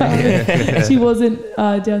sister. She wasn't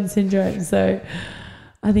Down syndrome. So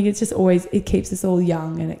I think it's just always, it keeps us all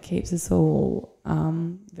young, and it keeps us all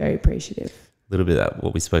very appreciative. A little bit of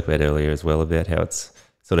what we spoke about earlier as well, about how it's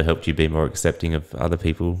sort of helped you be more accepting of other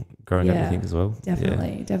people growing up, I think, as well.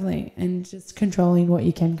 Definitely. And just controlling what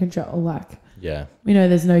you can control. Like, yeah, we know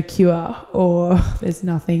there's no cure, or there's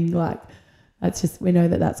nothing, like, that's just, we know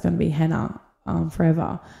that that's going to be Hannah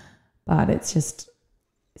forever. But it's just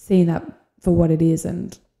seeing that for what it is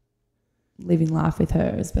and living life with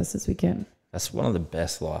her as best as we can. That's one of the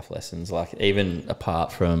best life lessons, like, even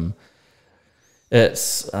apart from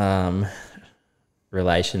its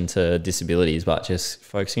relation to disabilities, but just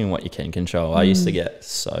focusing on what you can control. I used to get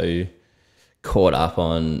so caught up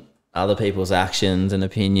on other people's actions and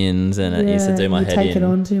opinions, and it used to do my head in. Take it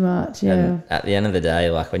on too much, yeah. And at the end of the day,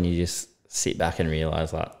 like, when you just sit back and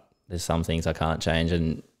realise, like, there's some things I can't change,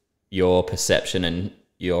 and your perception and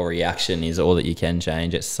your reaction is all that you can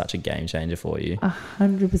change, it's such a game changer for you.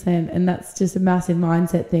 100%. And that's just a massive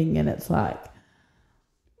mindset thing. And it's like,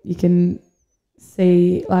 you can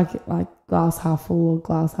see like glass half full or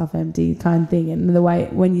glass half empty kind of thing. And the way,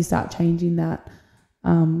 when you start changing that,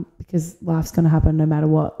 because life's going to happen no matter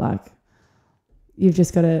what. Like, you've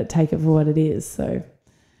just got to take it for what it is. So,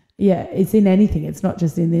 yeah, it's in anything. It's not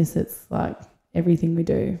just in this. It's like everything we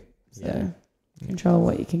do. So control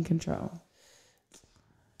what you can control.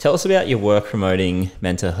 Tell us about your work promoting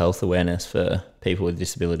mental health awareness for people with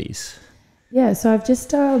disabilities. Yeah, so I've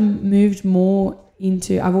just moved more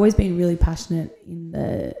into, I've always been really passionate in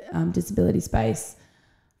the disability space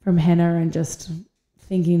from henna and just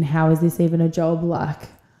thinking, how is this even a job? Like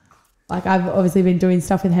I've obviously been doing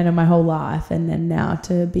stuff with henna my whole life, and then now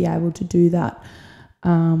to be able to do that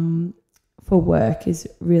for work is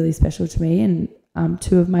really special to me. And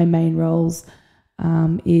two of my main roles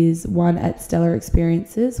is one at Stellar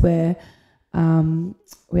Experiences, where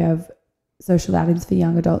we have social outings for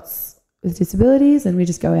young adults with disabilities, and we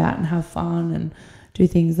just go out and have fun and do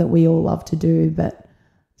things that we all love to do, but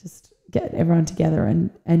just get everyone together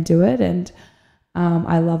and do it. And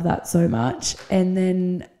I love that so much. And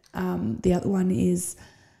then the other one is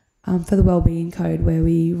for the Wellbeing Code, where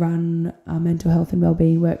we run mental health and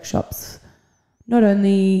wellbeing workshops, not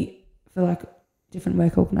only for like different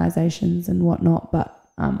work organisations and whatnot, but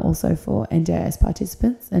also for NDIS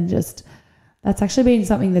participants. And just that's actually been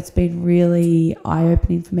something that's been really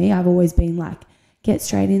eye-opening for me. I've always been like, get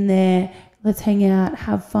straight in there, let's hang out,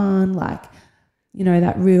 have fun, like, you know,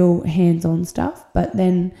 that real hands-on stuff. But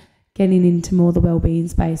then getting into more the wellbeing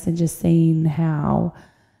space and just seeing how,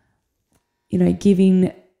 you know,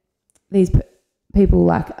 giving these people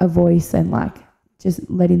like a voice and like just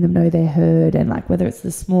letting them know they're heard, and like whether it's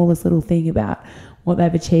the smallest little thing about what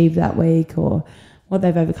they've achieved that week or what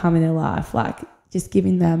they've overcome in their life, like just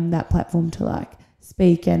giving them that platform to like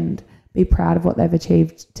speak and be proud of what they've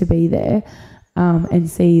achieved to be there, and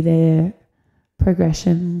see their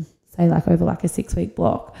progression, say like over like a 6-week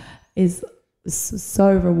block, is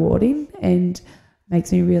so rewarding and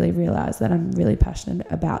makes me really realise that I'm really passionate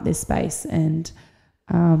about this space, and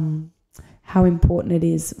how important it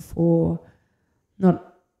is for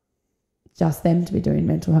not just them to be doing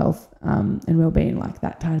mental health and wellbeing, like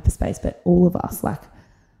that type of space, but all of us. Like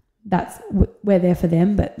we're there for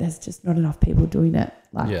them, but there's just not enough people doing it,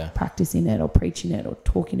 like practicing it or preaching it or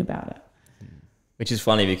talking about it. Which is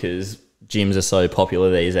funny because gyms are so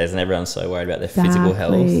popular these days and everyone's so worried about their physical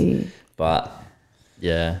health. But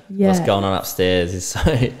what's going on upstairs is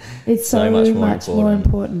it's so much more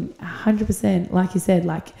important. 100%. Like you said,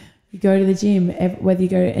 like you go to the gym, whether you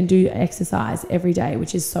go and do exercise every day,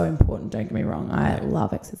 which is so important. Don't get me wrong. I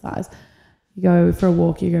love exercise. You go for a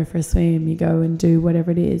walk, you go for a swim, you go and do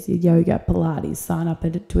whatever it is, yoga, Pilates, sign up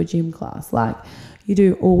to a gym class. Like you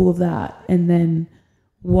do all of that. And then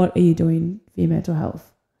what are you doing for your mental health?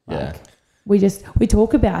 Like, we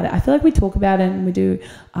talk about it. I feel like we talk about it and we do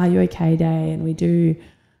Are You Okay Day and we do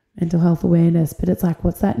mental health awareness, but it's like,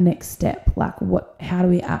 what's that next step? Like how do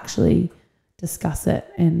we actually discuss it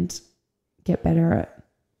and get better at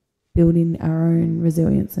building our own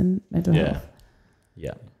resilience and mental health?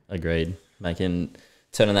 Yeah, agreed.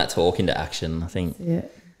 Turning that talk into action. I think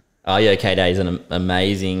Are You Okay Day is an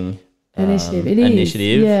amazing initiative.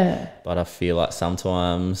 Initiative. But I feel like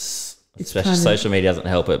sometimes, especially social media doesn't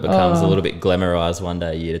help, it becomes a little bit glamorized one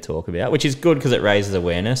day a year to talk about, which is good because it raises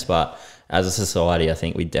awareness. But as a society, I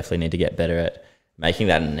think we definitely need to get better at making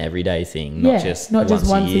that an everyday thing, not just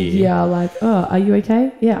once a year. Like, oh, are you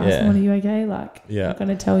okay? Yeah, ask someone, are you okay? Like, I'm going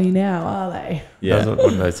to tell you now, are they? Yeah, that was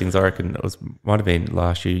one of those things. I reckon might have been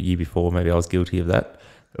last year before. Maybe I was guilty of that.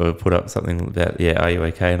 Or put up something about, are you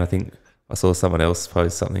okay? And I think I saw someone else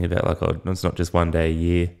post something about like, it's not just one day a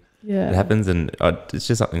year. It happens, and it's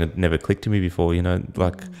just something that never clicked to me before. You know,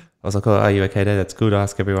 like I was like, are you okay? That's good.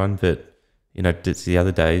 Ask everyone, but you know, it's the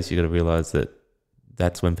other days you got to realise that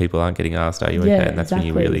that's when people aren't getting asked, are you okay? And that's when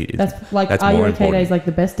you really... That's like, that's Are You Okay Day is like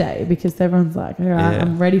the best day because everyone's like, all right,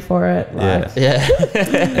 I'm ready for it. Like,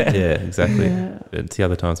 exactly. It's the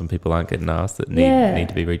other times when people aren't getting asked that need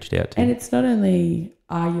to be reached out to. And it's not only,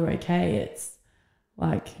 are you okay? It's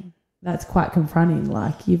like, that's quite confronting.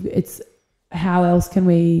 Like, it's how else can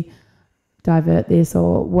we divert this,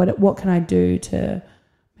 or what can I do to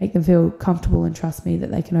make them feel comfortable and trust me that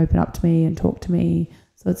they can open up to me and talk to me.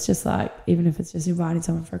 So it's just like, even if it's just inviting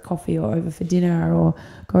someone for a coffee or over for dinner or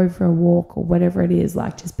go for a walk or whatever it is,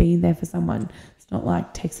 like just being there for someone. It's not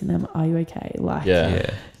like texting them, are you okay? Like,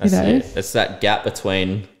 That's it. It's that gap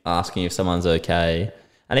between asking if someone's okay,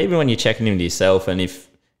 and even when you're checking in with yourself, and if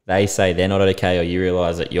they say they're not okay or you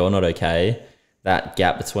realise that you're not okay, that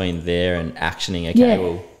gap between there and actioning,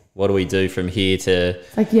 well, what do we do from here to...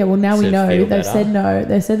 Like, well, now we know. They've said no.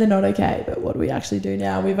 They said they're not okay, but what do we actually do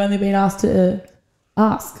now? We've only been asked to...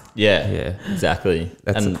 ask. Yeah, exactly.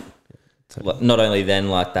 not only then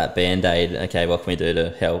like that Band-Aid, okay, what can we do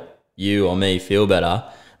to help you or me feel better?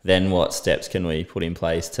 Then what steps can we put in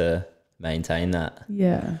place to maintain that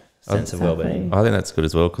sense of well-being? I think that's good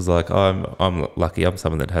as well, because like I'm lucky. I'm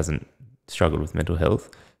someone that hasn't struggled with mental health,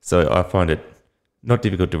 so I find it not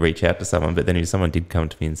difficult to reach out to someone. But then if someone did come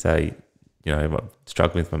to me and say, you know, I'm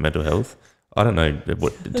struggling with my mental health, I don't know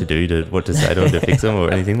what to do, what to say to them to fix them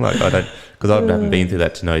or anything. Like I don't, because I haven't been through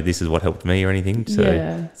that to know this is what helped me or anything.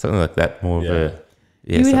 So something like that, more of a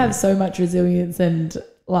you would have so much resilience and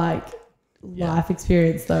like life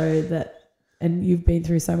experience though, that, and you've been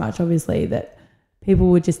through so much obviously, that people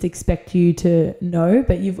would just expect you to know,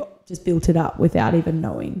 but you've just built it up without even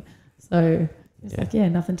knowing. So it's like,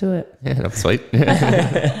 nothing to it. Yeah, that's sweet.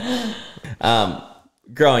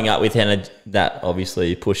 Growing up with Hannah, that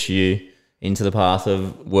obviously pushed you into the path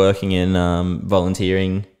of working in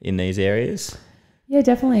volunteering in these areas? Yeah,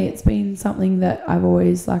 definitely. It's been something that I've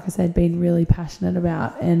always, like I said, been really passionate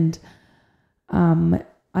about, and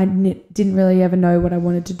I didn't really ever know what I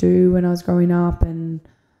wanted to do when I was growing up, and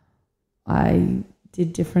I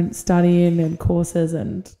did different studying and courses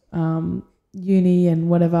and uni and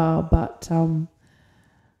whatever, but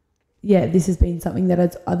this has been something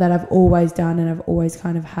that I've always done, and I've always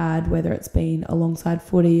kind of had, whether it's been alongside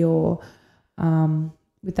footy or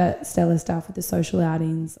with that stellar stuff, with the social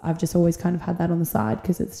outings. I've just always kind of had that on the side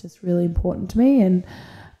because it's just really important to me. And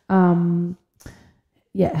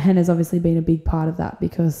Hannah's obviously been a big part of that,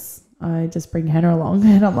 because I just bring Hannah along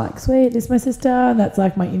and I'm like, sweet, this is my sister, and that's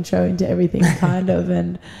like my intro into everything kind of.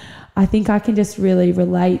 And I think I can just really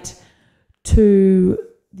relate to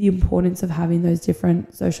the importance of having those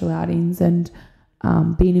different social outings and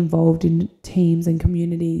being involved in teams and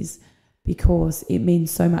communities, because it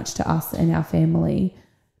means so much to us and our family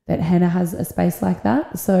that Hannah has a space like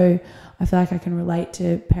that. So I feel like I can relate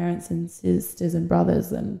to parents and sisters and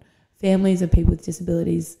brothers and families of people with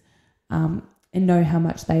disabilities, and know how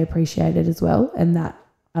much they appreciate it as well. And that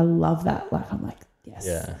I love that. Like, I'm like, yes,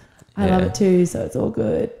 I love it too. So it's all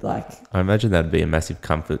good. Like, I imagine that'd be a massive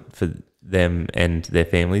comfort for them and their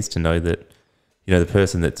families to know that, you know, the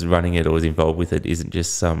person that's running it or is involved with it isn't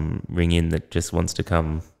just some ring in that just wants to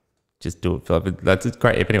come just do it. That's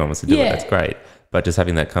great. If anyone wants to do it, that's great. But just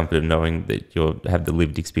having that comfort of knowing that you have the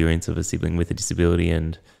lived experience of a sibling with a disability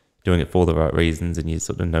and doing it for the right reasons, and you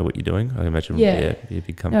sort of know what you're doing, I imagine would be a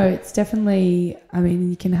big comfort. No, it's definitely, I mean,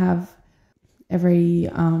 you can have every,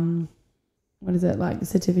 what is it, like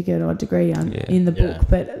certificate or degree in the book,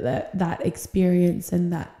 but that experience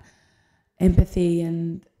and that empathy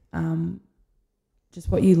and just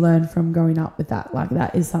what you learn from growing up with that, like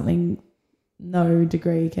that is something no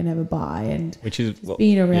degree can ever buy. And which is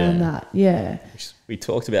being around that, which we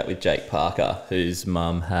talked about with Jake Parker, whose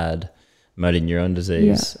mum had motor neuron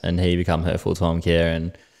disease, and he become her full-time care,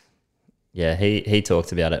 and he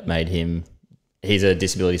talked about it made him, he's a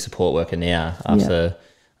disability support worker now after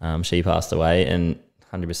she passed away, and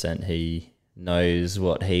 100% he knows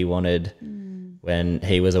what he wanted when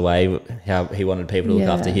he was away, how he wanted people to look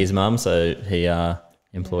after his mum, so he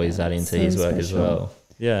employs that into his work as well.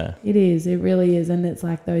 Yeah, it is. It really is. And it's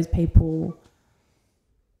like those people,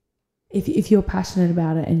 if you're passionate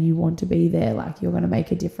about it and you want to be there, like you're going to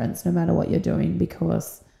make a difference no matter what you're doing,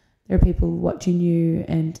 because there are people watching you,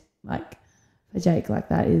 and like for Jake, like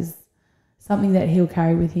that is something that he'll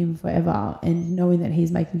carry with him forever, and knowing that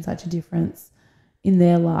he's making such a difference in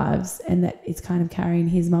their lives and that it's kind of carrying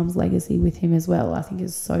his mum's legacy with him as well, I think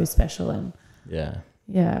is so special. And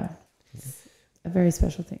it's a very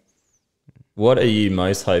special thing. What are you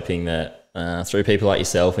most hoping that through people like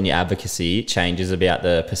yourself and your advocacy changes about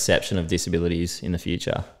the perception of disabilities in the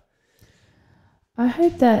future? I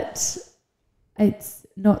hope that it's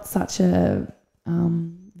not such a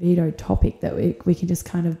vetoed topic, that we can just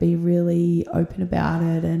kind of be really open about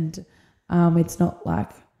it, and it's not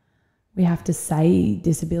like we have to say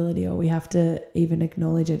disability or we have to even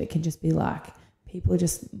acknowledge it. It can just be like people are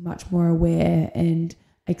just much more aware and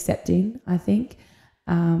accepting, I think.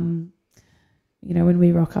 You know, when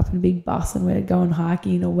we rock up in a big bus and we're going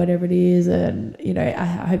hiking or whatever it is, and, you know, I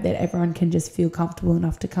hope that everyone can just feel comfortable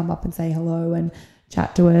enough to come up and say hello and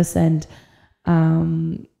chat to us, and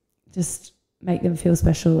just make them feel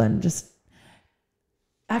special. And just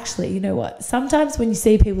actually, you know what, sometimes when you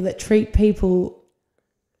see people that treat people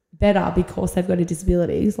better because they've got a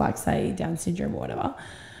disability, like say Down syndrome or whatever,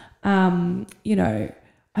 you know,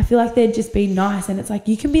 I feel like they're just being nice, and it's like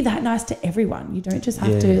you can be that nice to everyone. You don't just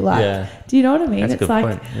have to do you know what I mean? That's it's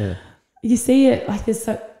like you see it like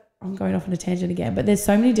I'm going off on a tangent again, but there's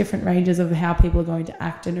so many different ranges of how people are going to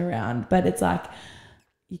act and around. But it's like,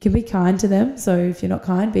 you can be kind to them. So if you're not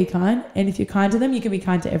kind, be kind. And if you're kind to them, you can be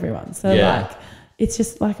kind to everyone. So like, it's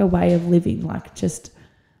just like a way of living, like just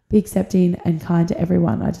be accepting and kind to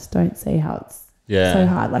everyone. I just don't see how it's so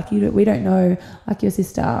hard. Like we don't know, like your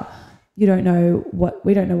sister, we don't know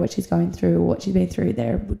what she's going through or what she's been through.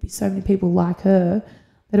 There would be so many people like her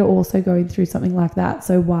that are also going through something like that.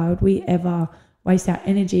 So why would we ever waste our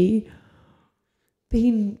energy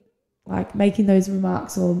being like making those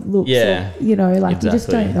remarks or looks, or, you know, like you just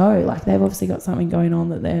don't know. Like they've obviously got something going on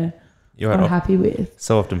that they're not happy with.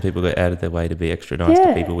 So often people go out of their way to be extra nice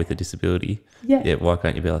to people with a disability. Yeah. Why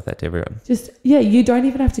can't you be like that to everyone? Just, you don't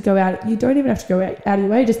even have to go out. You don't even have to go out of your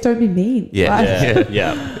way. Just don't be mean. It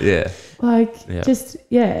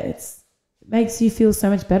makes you feel so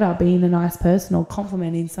much better being a nice person or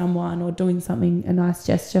complimenting someone or doing something, a nice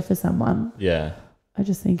gesture for someone. Yeah. I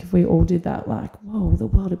just think if we all did that, like, whoa, the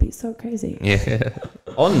world would be so crazy. Yeah.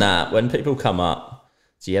 On that, when people come up,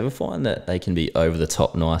 do you ever find that they can be over the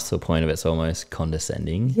top nice to a point of it's almost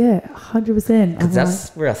condescending? Yeah, 100%. Because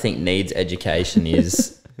that's where I think needs education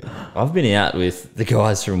is. I've been out with the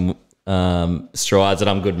guys from Strides that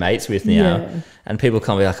I'm good mates with now, and people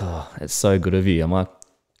come and be like, oh, it's so good of you. I'm like,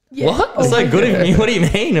 what? It's so good of me. What do you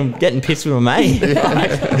mean? I'm getting pissed with my mate.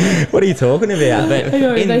 Like, what are you talking about? But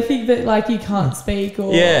they think that like you can't speak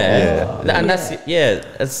or and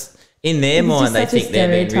that's in their mind. They think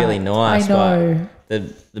they're being really nice. I know.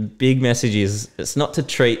 But the big message is it's not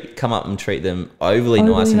to come up and treat them overly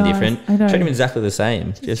nice and different. I know. Treat them exactly the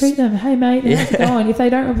same. Just treat them, hey mate, how's it going? If they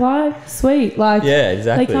don't reply, sweet. Like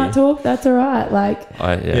exactly. They can't talk, that's all right. Like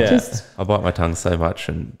I bite my tongue so much,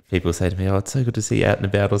 and people say to me, "Oh, it's so good to see you out and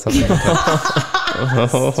about," or something.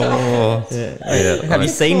 Have you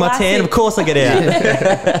seen my tan? Of course I get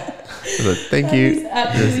out. Thank you.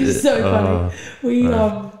 It's so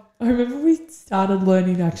funny. I remember we started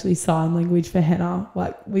learning actually sign language for Hannah.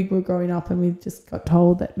 Like we were growing up and we just got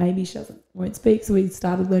told that maybe she won't speak, so we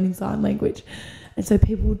started learning sign language. And so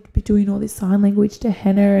people would be doing all this sign language to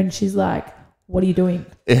Hannah, and she's like, "What are you doing?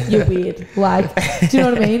 You're weird." Like, do you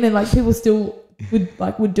know what I mean? And like people still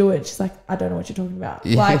would do it. She's like, "I don't know what you're talking about."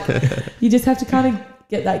 Like, you just have to kind of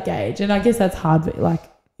get that gauge. And I guess that's hard, but like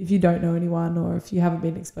if you don't know anyone or if you haven't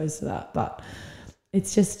been exposed to that, but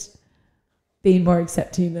it's just being more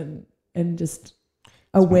accepting and just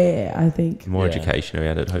aware, I think. More education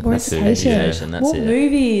around it, hopefully. More education. More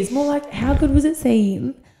movies. More like, how good was it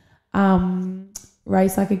seeing Ride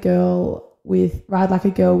Like a Girl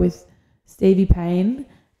with Stevie Payne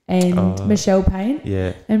and Michelle Payne.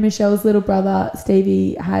 Yeah. And Michelle's little brother,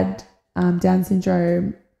 Stevie, had Down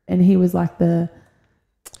syndrome, and he was like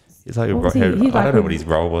He's like I don't know what his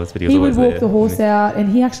role was, but he would walk the horse out, and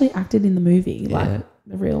he actually acted in the movie, like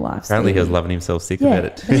the real life. Apparently, he was loving himself sick about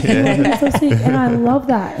it. And I love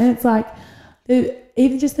that. And it's like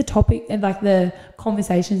even just the topic and like the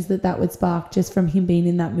conversations that would spark just from him being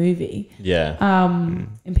in that movie. Yeah.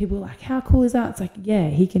 And people are like, how cool is that? It's like, yeah,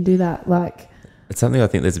 he can do that. Like, it's something I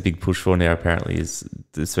think there's a big push for now, apparently, is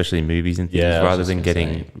especially in movies and things, rather than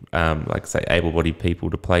getting like say able-bodied people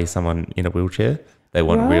to play someone in a wheelchair. They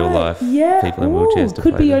want real life people in wheelchairs to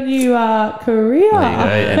play. Could be your new career.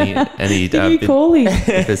 There you go. Any Give me calling.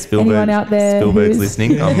 If anyone out there Spielberg's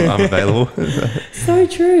listening, I'm available. So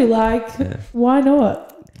true. Like, why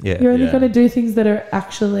not? Yeah. You're only going to do things that are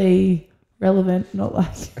actually relevant, not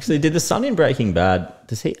like... Actually, did the son in Breaking Bad,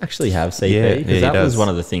 does he actually have CP? Because that was one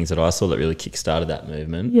of the things that I saw that really kickstarted that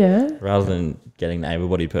movement. Yeah. Rather than getting an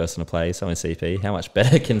able-bodied person to play someone with CP, how much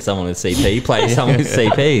better can someone with CP play someone with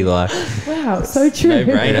CP? Like, wow, so true.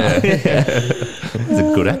 No-brainer. He's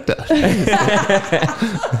a good actor.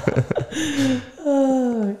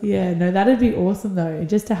 No, that'd be awesome though,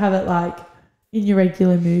 just to have it like in your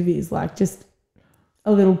regular movies, like just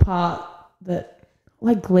a little part that...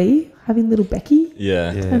 Like Glee, having little Becky.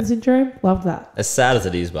 Down syndrome. Love that. As sad as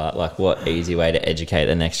it is, but like what easy way to educate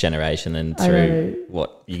the next generation and through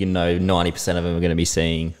what you can know 90% of them are going to be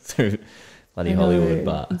seeing through bloody Hollywood.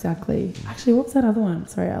 But exactly. Actually, what was that other one?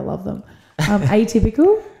 Sorry, I love them.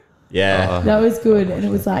 Atypical. That was good. And it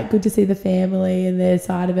was like good to see the family and their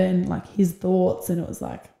side of it and like his thoughts. And it was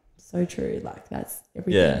like so true. Like that's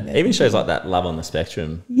everything. Yeah. Even shows like that, Love on the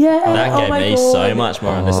Spectrum. Yeah. That gave me so much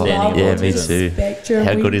more understanding of autism. Me too. Spectrum.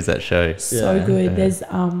 How good is that show? So good. Yeah. There's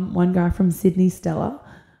one guy from Sydney, Stella,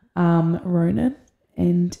 Ronan,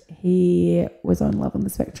 and he was on Love on the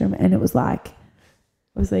Spectrum, and it was like,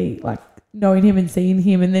 obviously, like knowing him and seeing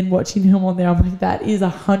him and then watching him on there, I'm like, that is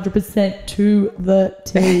 100% to the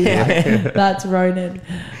T. Like, that's Ronan.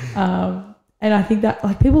 And I think that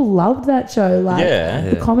like people loved that show. Like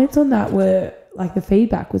the comments on that were like the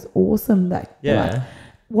feedback was awesome. That like,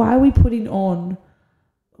 why are we putting on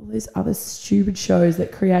all these other stupid shows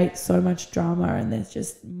that create so much drama, and there's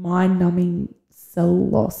just mind-numbing cell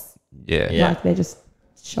loss. Yeah. Like they're just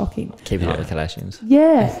shocking. Keeping up with the Kardashians.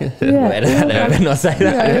 Yeah. I better not say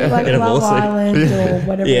that. Like Love Island or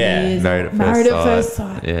whatever it is. Married at First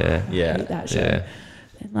Sight. Yeah. I hate that show. Yeah.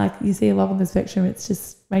 And like you see Love on the Spectrum, it's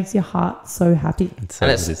just makes your heart so happy.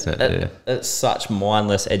 It's such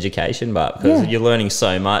mindless education, but because you're learning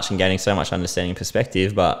so much and gaining so much understanding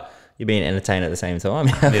perspective, but you're being entertained at the same time.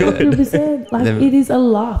 100%. Like it is a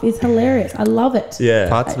laugh. It's hilarious. I love it. Yeah.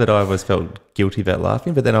 Parts of it I always felt guilty about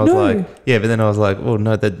laughing, but then I was oh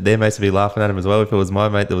no, that their mates would be laughing at him as well. If it was my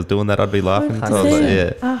mate that was doing that, I'd be laughing. 100%. So I was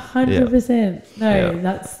like, 100%. No,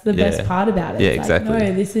 that's the best part about it. Yeah, it's exactly. Like,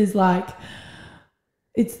 no, this is like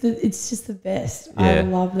it's just the best. Yeah, I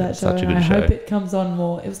love that show, such a and good I show. hope it comes on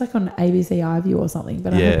more. It was like on ABC iView or something,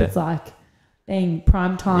 but I hope it's like being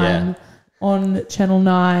prime time on Channel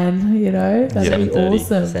 9. You know, that'd be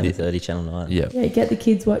awesome. 7:30 Channel 9. Yeah. Yeah, get the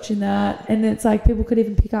kids watching that, and it's like people could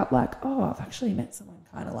even pick up like, oh, I've actually met someone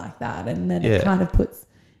kind of like that, and then it kind of puts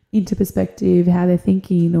into perspective how they're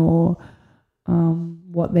thinking or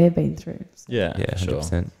what they've been through. So. Yeah, 100%.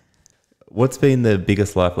 sure. What's been the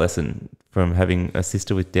biggest life lesson from having a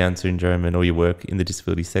sister with Down syndrome and all your work in the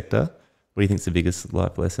disability sector? What do you think is the biggest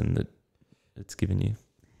life lesson that it's given you?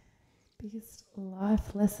 Biggest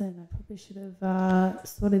life lesson? I probably should have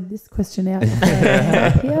sorted this question out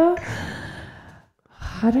here.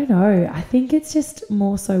 I don't know. I think it's just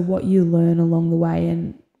more so what you learn along the way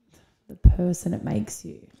and the person it makes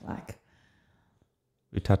you. Like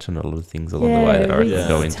We touch on a lot of things along the way that I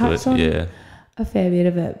go into it. Yeah. A fair bit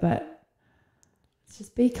of it, but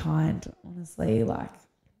just be kind, honestly. Like,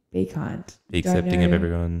 be kind. Be accepting of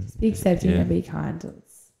everyone. Just be accepting and be kind. It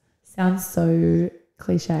sounds so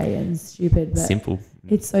cliche and stupid, but simple.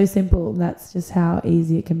 It's so simple. That's just how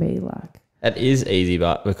easy it can be. Like, it is easy,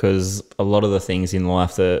 but because a lot of the things in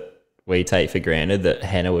life that we take for granted that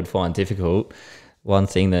Hannah would find difficult, one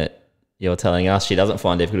thing that you're telling us she doesn't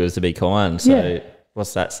find difficult is to be kind. So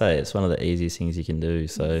what's that say? It's one of the easiest things you can do.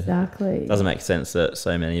 So exactly. It doesn't make sense that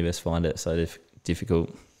so many of us find it so difficult.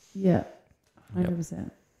 Yeah, 100%.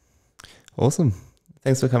 Awesome.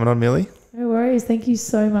 Thanks for coming on, Millie. No worries. Thank you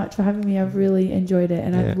so much for having me. I've really enjoyed it,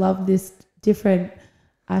 and I've loved this different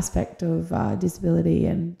aspect of disability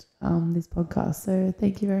and this podcast. So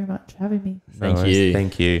thank you very much for having me. Thank you.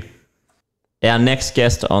 Thank you. Our next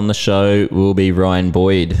guest on the show will be Ryan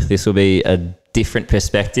Boyd. This will be a different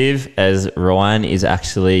perspective, as Ryan is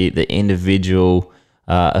actually the individual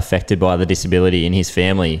affected by the disability in his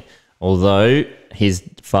family. Although his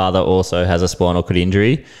father also has a spinal cord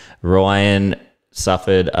injury, Ryan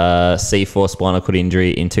suffered a C4 spinal cord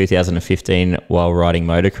injury in 2015 while riding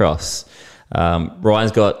motocross.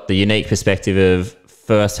 Ryan's got the unique perspective of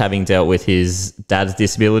first having dealt with his dad's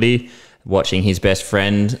disability, watching his best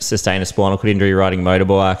friend sustain a spinal cord injury riding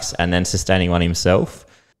motorbikes, and then sustaining one himself.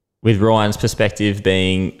 With Ryan's perspective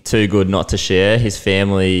being too good not to share, his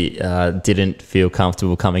family didn't feel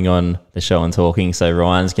comfortable coming on the show and talking, so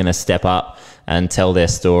Ryan's going to step up and tell their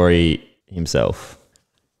story himself.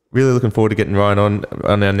 Really looking forward to getting Ryan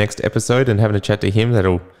on our next episode and having a chat to him.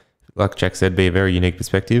 That'll, like Jack said, be a very unique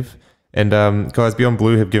perspective. And guys, Beyond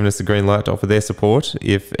Blue have given us the green light to offer their support.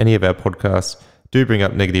 If any of our podcasts do bring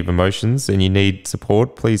up negative emotions and you need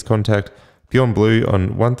support, please contact Beyond Blue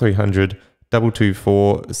on 1300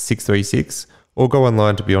 224 636 or go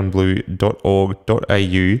online to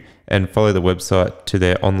beyondblue.org.au and follow the website to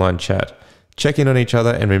their online chat. Check in on each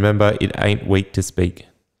other and remember, it ain't weak to speak.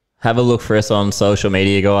 Have a look for us on social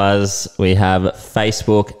media, guys. We have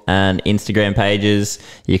Facebook and Instagram pages.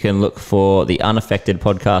 You can look for the Unaffected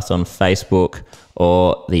Podcast on Facebook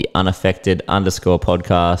or the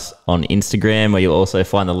Unaffected_podcast on Instagram, where you'll also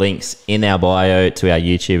find the links in our bio to our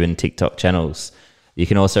YouTube and TikTok channels. You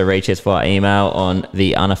can also reach us via email on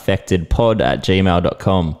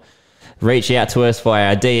theunaffectedpod@gmail.com. Reach out to us via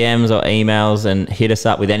our DMs or emails and hit us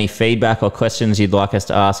up with any feedback or questions you'd like us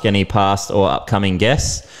to ask any past or upcoming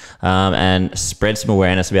guests, and spread some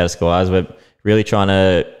awareness about us, guys. We're really trying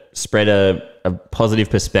to spread a positive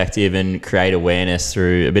perspective and create awareness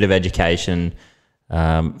through a bit of education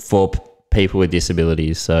for people with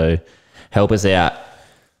disabilities. So help us out.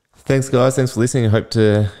 Thanks, guys. Thanks for listening. I hope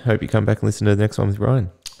you come back and listen to the next one with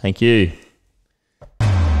Ryan. Thank you.